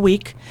home for a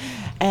week,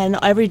 and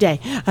every day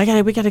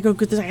we gotta go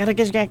get this. I gotta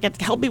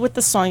get help me with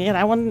the song. We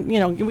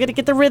gotta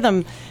get the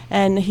rhythm.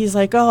 And he's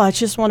like, oh, I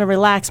just want to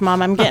relax,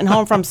 Mom. I'm getting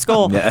home from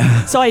school.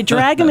 So I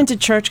drag him into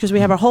church because we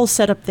have our whole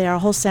setup there, our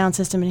whole sound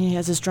system, and he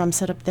has his drum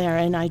set up there.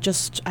 And I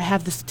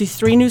have these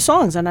 3 new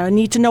songs, and I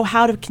need to know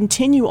how to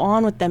continue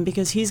on with them,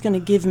 because he's going to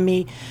give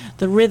me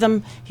the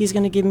rhythm. He's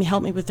going to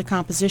help me with the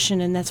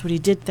composition, and that's what he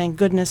did. Thank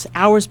goodness.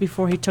 Hours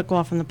before he took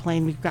off on the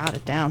plane, we got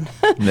it down.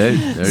 There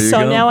you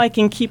So go. now I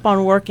can keep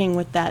on working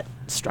with that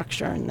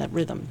structure and that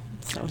rhythm.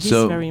 So he's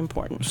very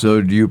important.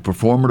 So do you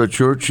perform at a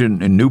church in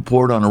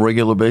Newport on a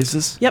regular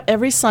basis? Yep,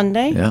 every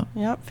Sunday. Yeah.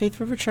 Yep, Faith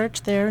River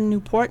Church there in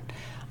Newport.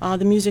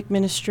 The music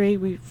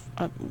ministry,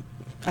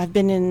 I've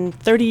been in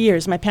 30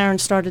 years. My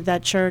parents started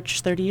that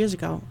church 30 years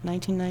ago,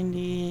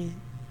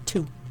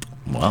 1992.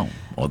 Wow.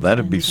 Well,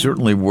 that'd be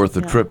certainly worth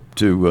a trip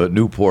to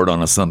Newport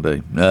on a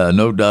Sunday.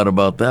 No doubt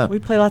about that. We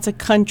play lots of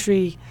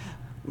country,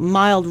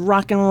 mild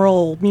rock and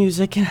roll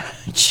music in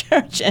our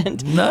church,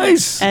 and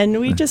Nice.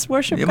 and we just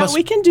worship You God. must-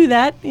 We can do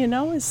that, You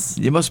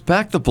must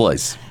pack the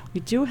place.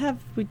 we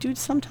do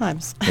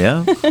sometimes.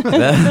 Yeah.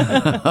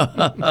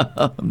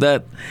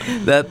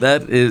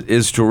 that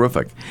is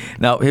terrific.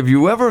 Now, have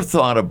you ever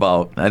thought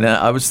about, and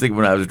I was thinking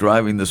when I was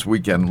driving this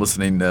weekend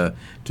listening to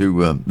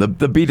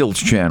the Beatles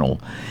channel,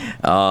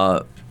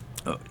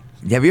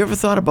 have you ever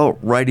thought about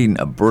writing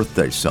a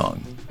birthday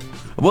song?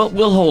 Well,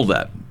 we'll hold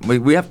that.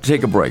 We have to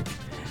take a break,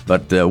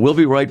 but we'll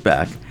be right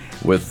back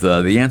with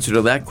the answer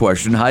to that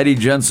question. Heidi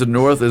Jensen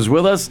North is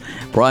with us.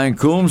 Brian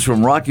Coombes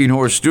from Rocking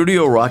Horse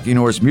Studio, Rocking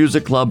Horse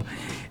Music Club.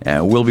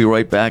 And we'll be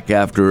right back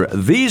after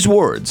these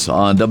words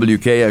on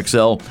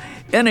WKXL,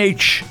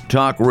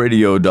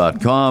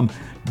 NHTalkRadio.com.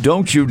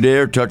 Don't you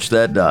dare touch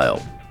that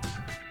dial.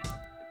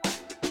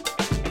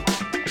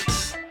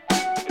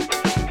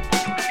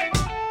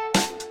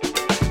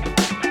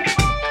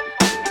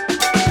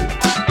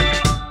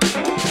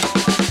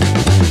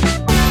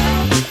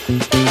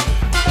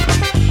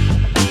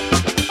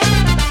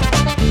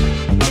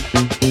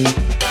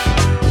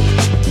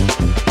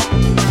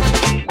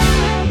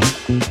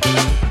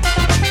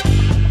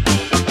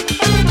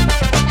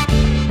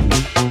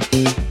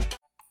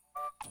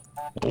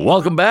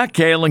 Welcome back.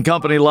 Cail and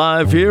Company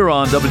live here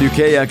on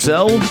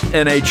WKXL,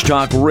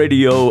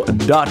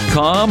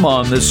 NHTalkRadio.com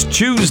on this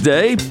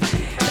Tuesday.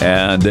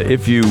 And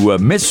if you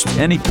missed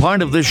any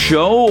part of this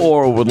show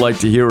or would like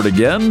to hear it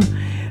again,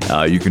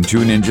 you can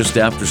tune in just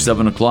after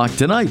 7 o'clock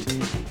tonight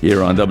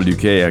here on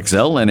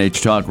WKXL,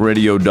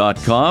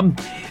 NHTalkRadio.com,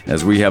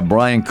 as we have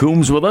Brian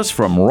Coombes with us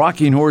from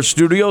Rocking Horse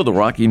Studio, the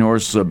Rocking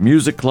Horse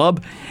Music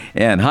Club,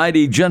 and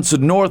Heidi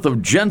Jensen North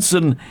of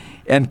Jensen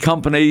and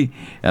Company.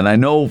 And I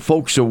know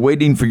folks are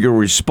waiting for your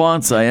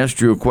response. I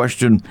asked you a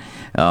question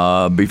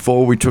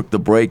before we took the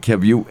break.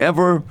 Have you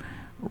ever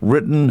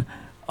written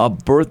a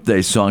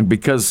birthday song?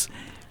 Because,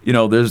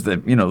 there's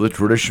the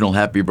traditional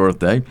happy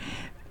birthday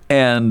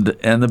and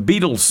the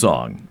Beatles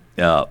song,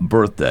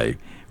 Birthday,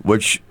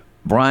 which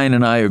Brian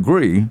and I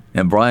agree,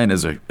 and Brian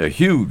is a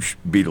huge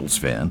Beatles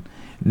fan,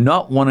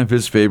 not one of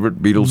his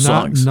favorite Beatles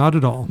songs. Not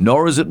at all.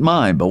 Nor is it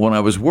mine. But when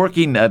I was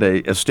working at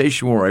a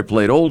station where I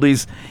played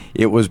oldies,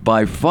 it was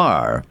by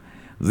far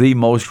the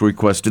most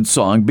requested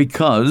song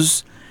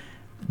because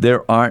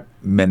there aren't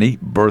many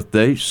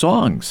birthday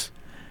songs.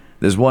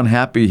 There's one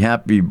Happy,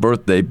 Happy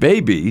Birthday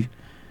Baby,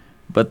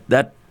 but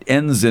that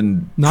ends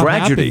in Not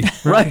tragedy.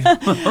 happy. Right.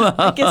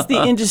 I guess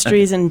the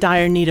industry is in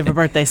dire need of a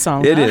birthday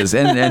song. It is.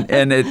 And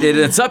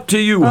it's up to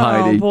you,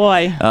 Heidi. Oh,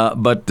 boy.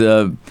 But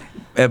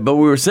we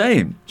were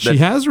saying She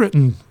has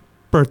written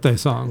birthday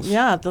songs.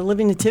 Yeah, the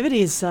Living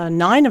Nativities,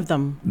 9 of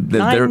them.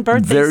 Nine there,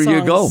 birthday there songs.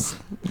 you go.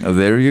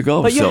 There you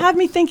go. But you have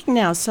me thinking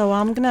now, so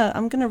I'm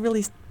gonna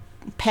really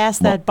pass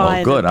that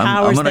by good. the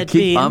powers I'm that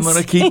be. I'm going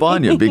to keep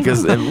on you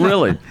because it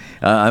really,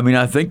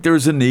 I think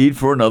there's a need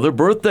for another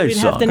birthday We'd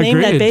song. have to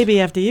name that Agreed.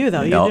 baby after you,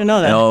 though. You do know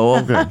that. Oh,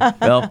 okay.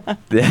 Well,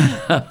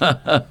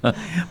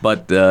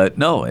 but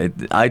no,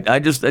 I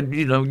just,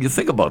 you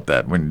think about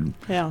that when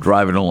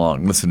driving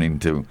along, listening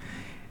to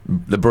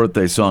the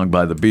birthday song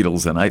by the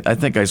Beatles, and I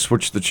think I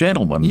switched the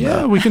channel when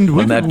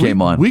that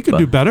came on. We could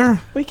do better.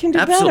 We can do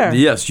Absolutely, better.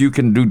 yes, you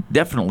can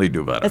definitely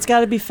do better. It's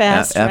got to be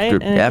fast, right?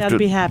 And it's got to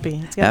be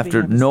happy.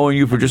 After knowing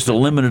you for just a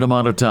limited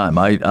amount of time,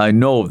 I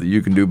know that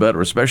you can do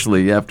better,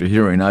 especially after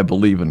hearing "I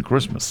Believe in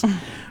Christmas."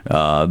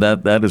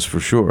 That is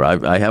for sure.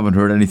 I haven't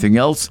heard anything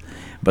else,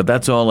 but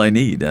that's all I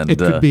need. And it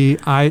could be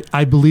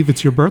I believe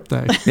it's your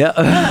birthday. Yeah,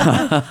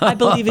 I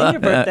believe in your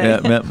birthday.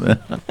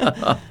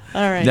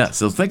 All right. Yeah,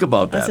 so think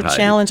about that. That's a Heidi.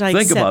 challenge I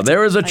Think accept. about it.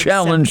 There is a I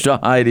challenge to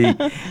Heidi,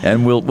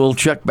 and we'll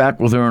check back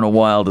with her in a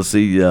while to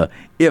see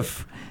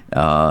if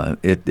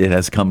it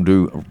has come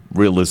to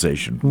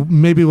realization.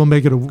 Maybe we'll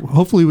make it.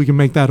 Hopefully, we can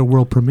make that a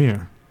world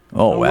premiere.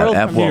 Oh, world well,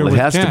 premiere it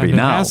has to be It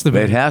now. has to be.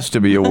 It has to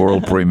be a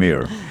world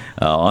premiere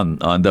on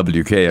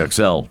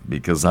WKXL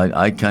because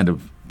I kind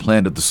of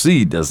planted the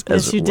seed as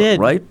Yes, it you were, did.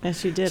 right?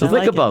 Yes, you did. So I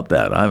think like about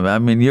that. I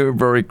mean, you're a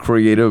very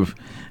creative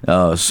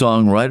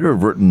songwriter.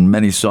 I've written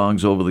many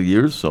songs over the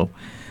years, so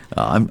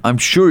I'm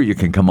sure you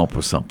can come up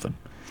with something.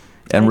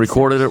 And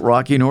record it at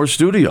Rocking Horse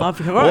Studio.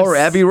 Of course. Or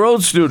Abbey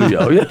Road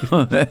Studio.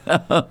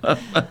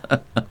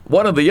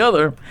 One or the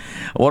other.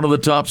 One of the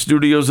top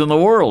studios in the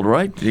world,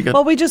 right?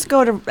 Well, we just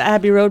go to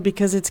Abbey Road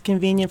because it's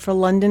convenient for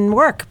London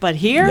work. But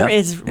here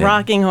is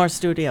Rocking Horse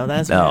Studio.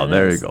 That's what it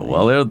there is. you go.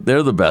 Well,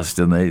 they're the best,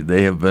 and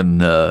they have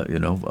been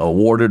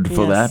awarded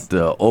for that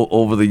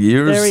over the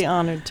years. Very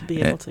honored to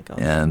be able to go.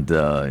 And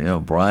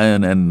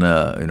Brian and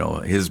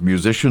his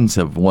musicians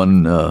have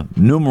won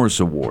numerous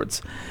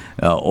awards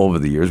over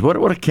the years.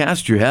 What a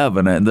cast you have,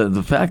 and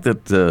the fact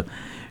that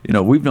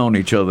we've known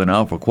each other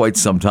now for quite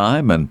some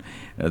time, and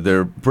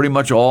they're pretty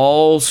much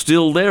all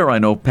still there. I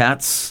know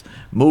Pat's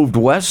moved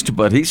west,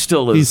 but he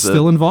still is. He's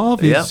still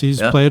involved.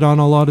 He's played on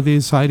a lot of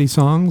these Heidi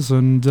songs,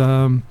 and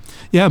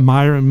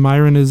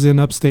Myron is in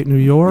upstate New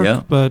York.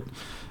 Yeah. But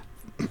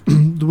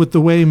with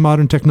the way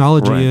modern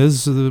technology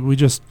is, we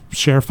just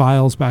share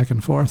files back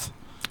and forth.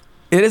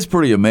 It is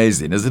pretty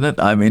amazing, isn't it?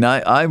 I mean,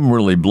 I'm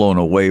really blown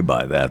away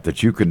by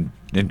that you can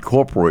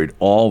incorporate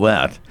all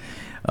that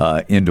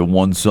into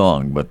one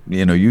song. But,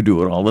 you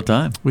do it all the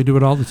time. We do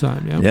it all the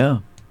time,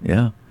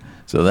 Yeah.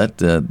 So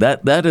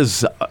that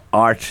is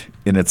art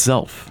in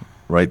itself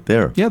right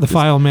there. Yeah, the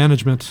file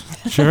management.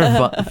 Sure.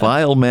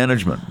 File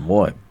management.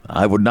 Boy,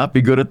 I would not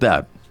be good at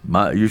that.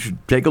 You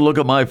should take a look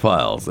at my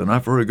files. They're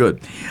not very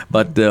good.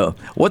 But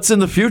what's in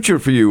the future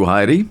for you,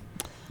 Heidi?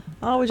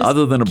 Oh, we just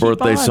Other than a keep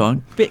birthday on.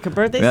 song? A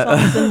birthday song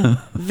is in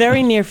the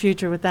very near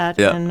future with that.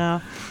 Yeah.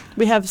 And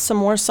we have some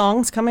more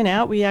songs coming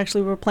out. We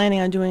actually were planning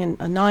on doing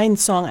a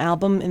 9-song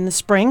album in the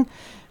spring.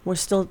 We're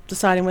still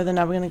deciding whether or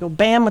not we're going to go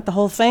bam with the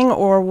whole thing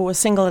or we'll a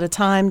single at a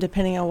time,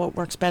 depending on what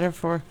works better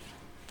for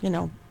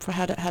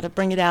how to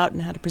bring it out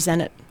and how to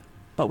present it.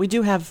 But we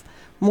do have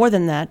more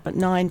than that, but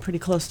 9 pretty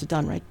close to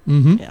done, right?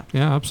 Mm-hmm. Yeah.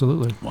 Yeah,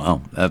 absolutely.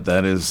 Wow,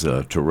 that is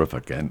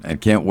terrific, and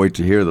can't wait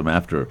to hear them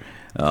after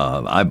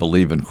I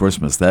Believe in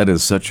Christmas. That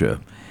is such a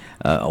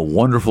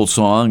wonderful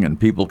song, and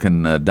people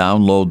can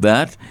download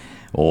that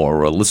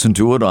or listen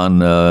to it on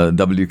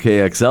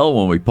WKXL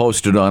when we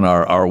post it on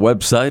our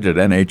website at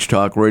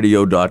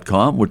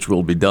nhtalkradio.com, which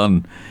will be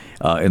done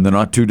in the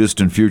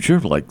not-too-distant future,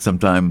 like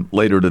sometime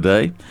later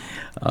today.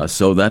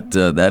 So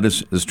that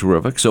is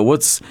terrific. So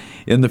what's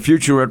in the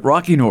future at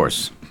Rocking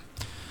Horse?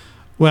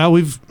 Well,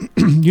 we've,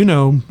 you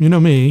know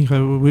me.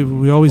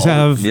 We always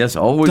have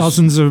always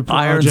dozens of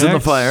projects, irons in the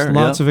fire,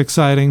 lots of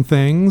exciting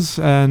things,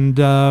 and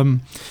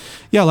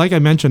like I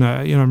mentioned,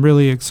 I'm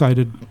really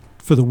excited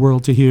for the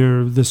world to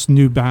hear this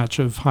new batch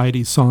of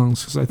Heidi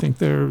songs because I think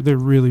they're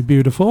really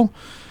beautiful.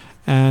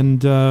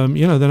 And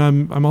then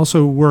I'm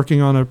also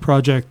working on a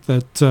project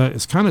that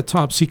is kind of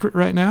top secret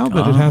right now,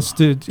 but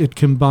it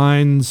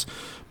combines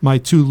my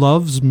two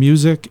loves,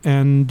 music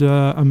and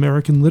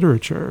American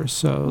literature.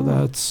 So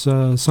that's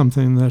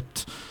something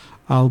that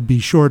I'll be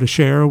sure to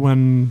share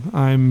when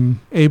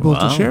I'm able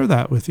to share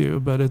that with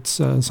you. But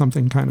it's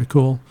something kind of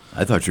cool.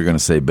 I thought you were going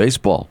to say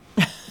baseball.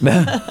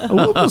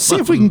 We'll see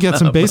if we can get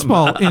some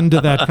baseball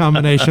into that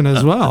combination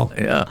as well.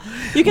 Yeah,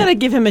 you got to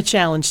give him a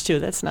challenge too.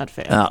 That's not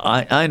fair.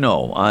 I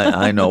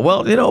know.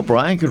 Well,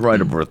 Brian could write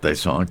a birthday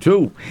song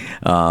too,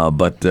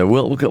 but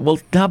we'll.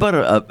 How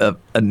about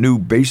a new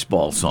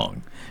baseball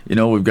song?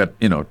 We've got,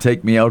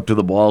 Take Me Out to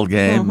the Ball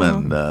Game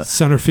and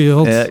Center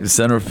Field.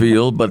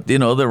 But,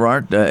 there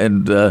aren't.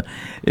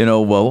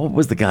 What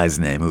was the guy's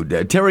name who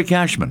did? Terry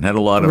Cashman had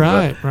a lot of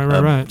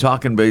right.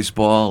 talking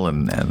baseball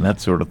and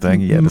that sort of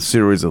thing. He had a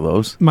series of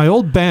those. My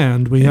old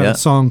band, we had a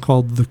song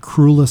called The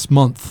Cruelest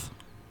Month,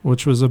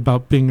 which was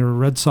about being a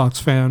Red Sox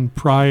fan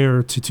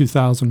prior to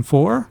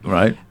 2004.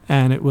 Right.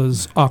 And it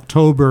was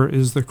October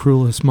is the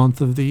cruelest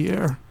month of the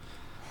year.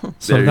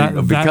 So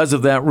because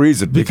of that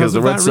reason, because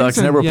the Red Sox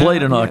never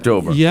played in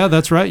October. Yeah,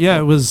 that's right. Yeah,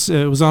 it was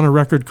on a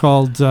record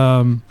called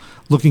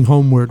 "Looking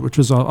Homeward," which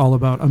was all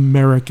about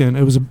American.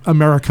 It was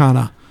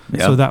Americana.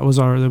 Yeah. So there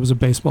was a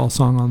baseball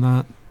song on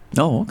that.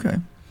 Oh, okay.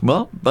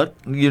 Well, but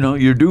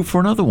you're due for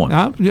another one.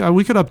 Yeah,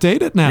 we could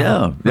update it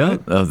now. Yeah.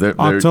 Right?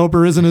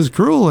 October isn't as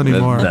cruel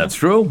anymore. That's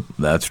true.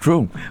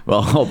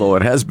 Well, although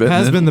it has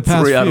been the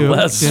past 3 out of the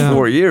last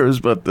 4 years,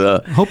 but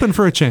hoping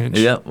for a change.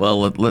 Yeah.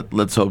 Well,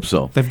 let's hope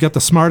so. They've got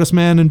the smartest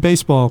man in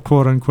baseball,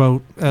 quote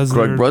unquote, as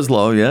Craig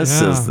Breslow,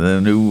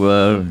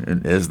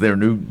 as their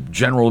new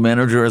general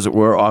manager, as it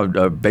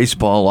were,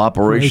 baseball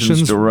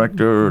operations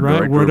director,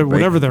 right?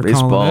 Whatever they're calling it.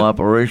 Baseball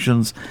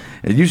operations.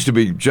 It used to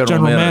be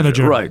general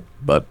manager, right?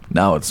 But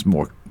now it's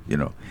more,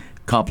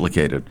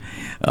 complicated.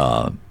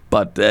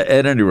 But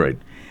at any rate,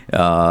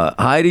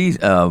 Heidi,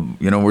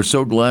 we're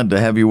so glad to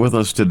have you with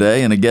us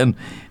today. And again,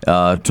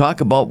 talk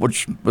about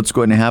what's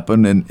going to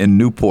happen in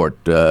Newport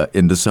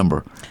in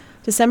December.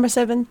 December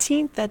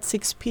 17th at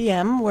 6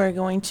 p.m., we're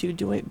going to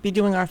be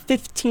doing our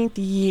 15th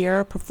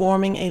year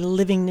performing a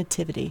living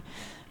nativity.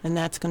 And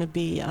that's going to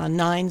be a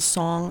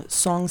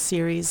 9-song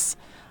series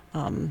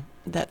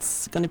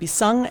that's going to be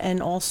sung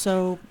and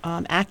also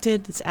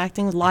acted. It's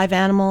acting with live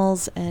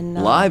animals and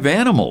live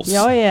animals.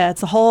 Oh yeah,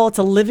 it's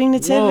a living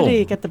nativity. Whoa.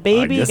 You got the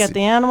baby, you got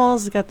the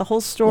animals, you got the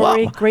whole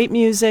story. Wow. Great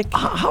music.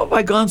 How have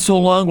I gone so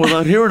long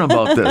without hearing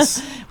about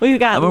this? Well, you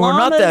got llamas we're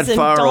not that and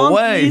far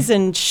donkeys away.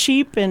 And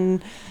sheep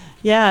and.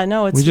 Yeah,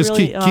 no, it's we just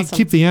really awesome.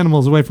 keep the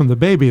animals away from the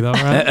baby, though,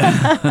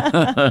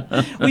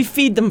 right? We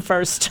feed them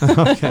first.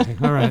 Okay,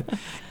 all right.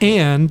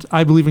 And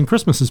I Believe in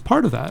Christmas is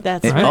part of that.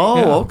 That's right.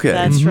 Oh, okay.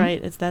 That's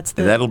right.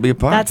 That'll be a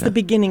part. That's the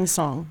beginning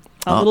song.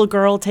 A little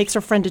girl takes her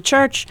friend to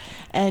church,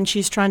 and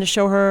she's trying to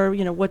show her,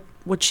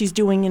 what she's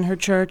doing in her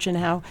church and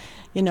how,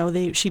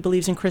 she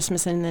believes in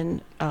Christmas, and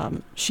then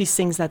she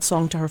sings that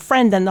song to her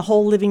friend. Then the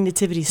whole living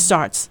nativity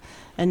starts,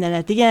 and then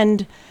at the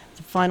end.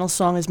 The final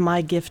song is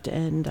My Gift,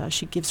 and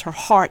she gives her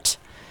heart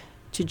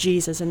to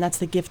Jesus, and that's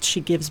the gift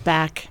she gives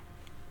back,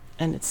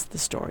 and it's the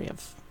story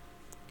of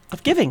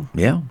giving.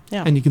 Yeah.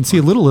 And you can see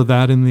a little of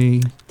that in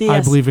the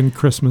I Believe in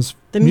Christmas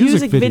The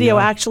music video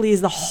actually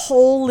is the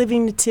whole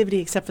living nativity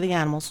except for the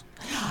animals.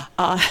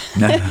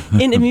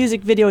 In the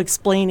music video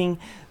explaining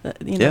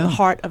the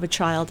heart of a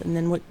child and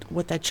then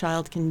what that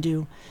child can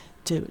do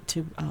to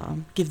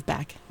give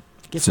back.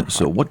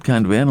 So what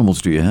kind of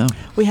animals do you have?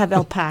 We have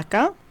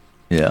alpaca.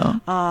 Yeah.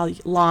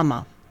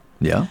 Llama.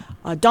 Yeah.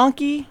 A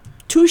donkey,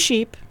 2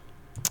 sheep,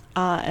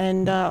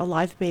 and a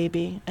live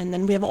baby. And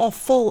then we have all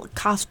full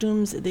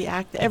costumes, the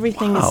act,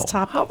 everything Wow. is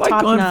top How have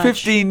I gone notch.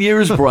 15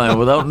 years, Brian,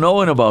 without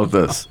knowing about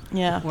this?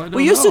 Yeah. Well, I don't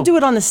We used know. to do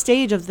it on the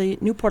stage of the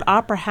Newport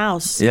Opera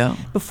House Yeah.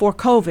 before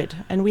COVID,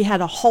 and we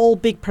had a whole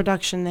big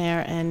production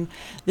there, and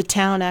the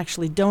town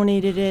actually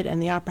donated it,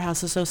 and the Opera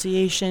House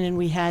Association, and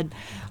we had,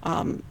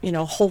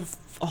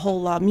 a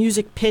whole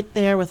music pit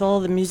there with all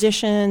the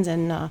musicians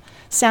and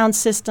sound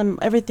system,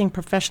 everything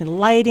professional,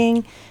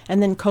 lighting,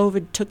 and then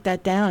COVID took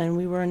that down, and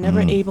we were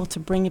never able to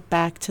bring it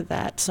back to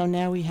that. So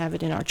now we have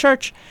it in our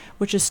church,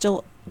 which is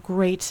still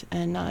great,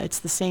 and it's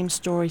the same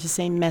story, it's the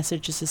same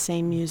message, it's the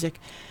same music,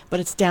 but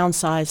it's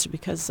downsized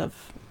because of,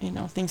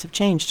 things have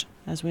changed,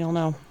 as we all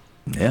know.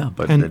 Yeah,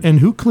 but And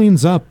who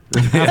cleans up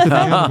after the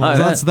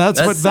animals?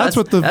 That's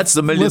what the that's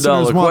the $1 million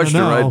listeners wanna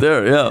question know. right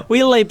there. Yeah.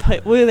 We lay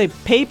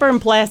paper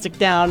and plastic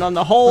down on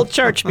the whole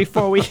church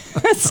before we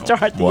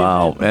start the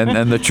Wow.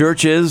 And the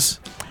church is?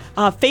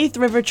 Faith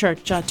River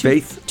Church,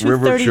 Faith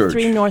River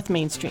 233 Church. North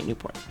Main Street,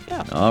 Newport.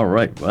 Yeah. All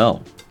right.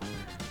 Well,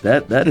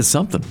 that is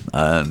something.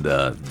 And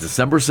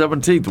December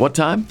 17th, what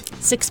time?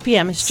 6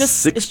 p.m. It's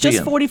 6 just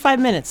p.m. 45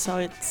 minutes, so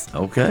it's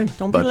Okay.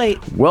 Don't be late.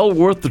 Well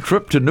worth the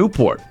trip to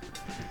Newport.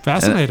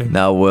 Fascinating.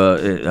 Now,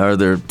 are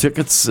there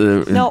tickets?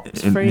 No,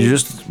 it's free. You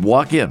just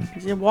walk in.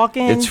 you walk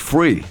in. It's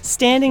free.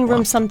 Standing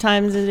room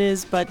sometimes it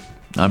is, but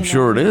I'm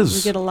sure it is.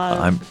 We get a lot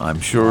of I'm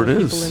sure it lot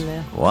of is. people in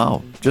there.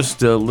 Wow.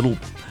 Just a little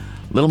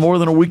more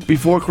than a week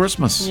before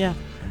Christmas. yeah.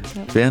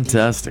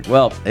 Fantastic.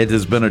 Well, it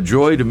has been a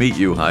joy to meet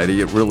you,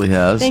 Heidi. It really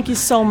has. Thank you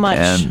so much.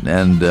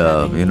 And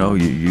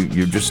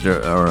you just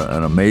are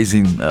an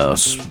amazing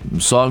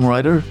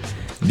songwriter.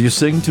 Do you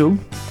sing too?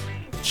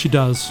 She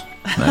does.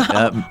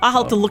 I'll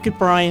have to look at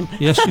Brian.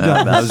 Yes, she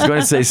does. I was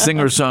going to say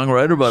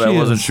singer-songwriter, but I She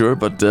wasn't is. sure.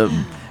 But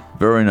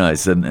very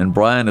nice. And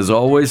Brian, as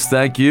always,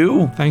 thank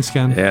you. Thanks,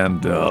 Ken.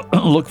 And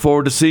look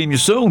forward to seeing you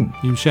soon.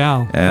 You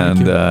shall. And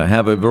Thank you.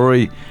 have a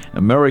very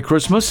Merry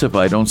Christmas if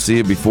I don't see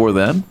you before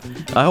then.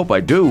 I hope I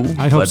do.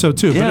 I hope so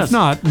too. But yes. if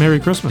not, Merry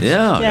Christmas.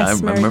 Yes, Yeah, I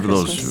Merry remember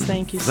Christmas. those.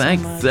 Thank you so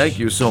much. Thank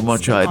you so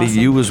much, Heidi. Awesome.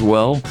 You as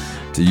well.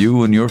 To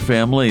you and your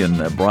family,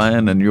 and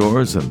Brian and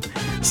yours, and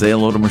say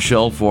hello to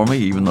Michelle for me,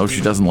 even though she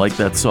doesn't like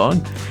that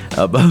song.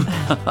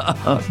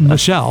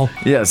 Michelle.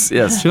 Yes. She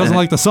doesn't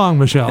like the song,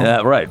 Michelle.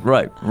 Yeah, right.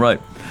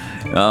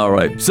 All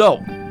right. So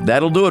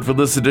that'll do it for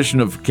this edition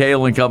of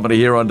Cail and Company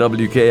here on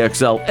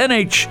WKXL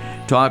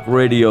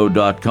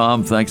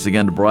NHTalkRadio.com. Thanks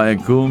again to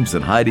Brian Coombes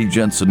and Heidi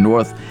Jensen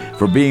North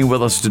for being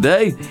with us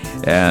today.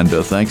 And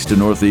thanks to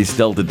Northeast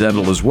Delta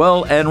Dental as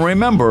well. And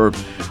remember,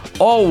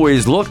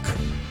 always look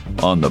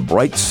on the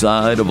bright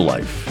side of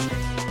life.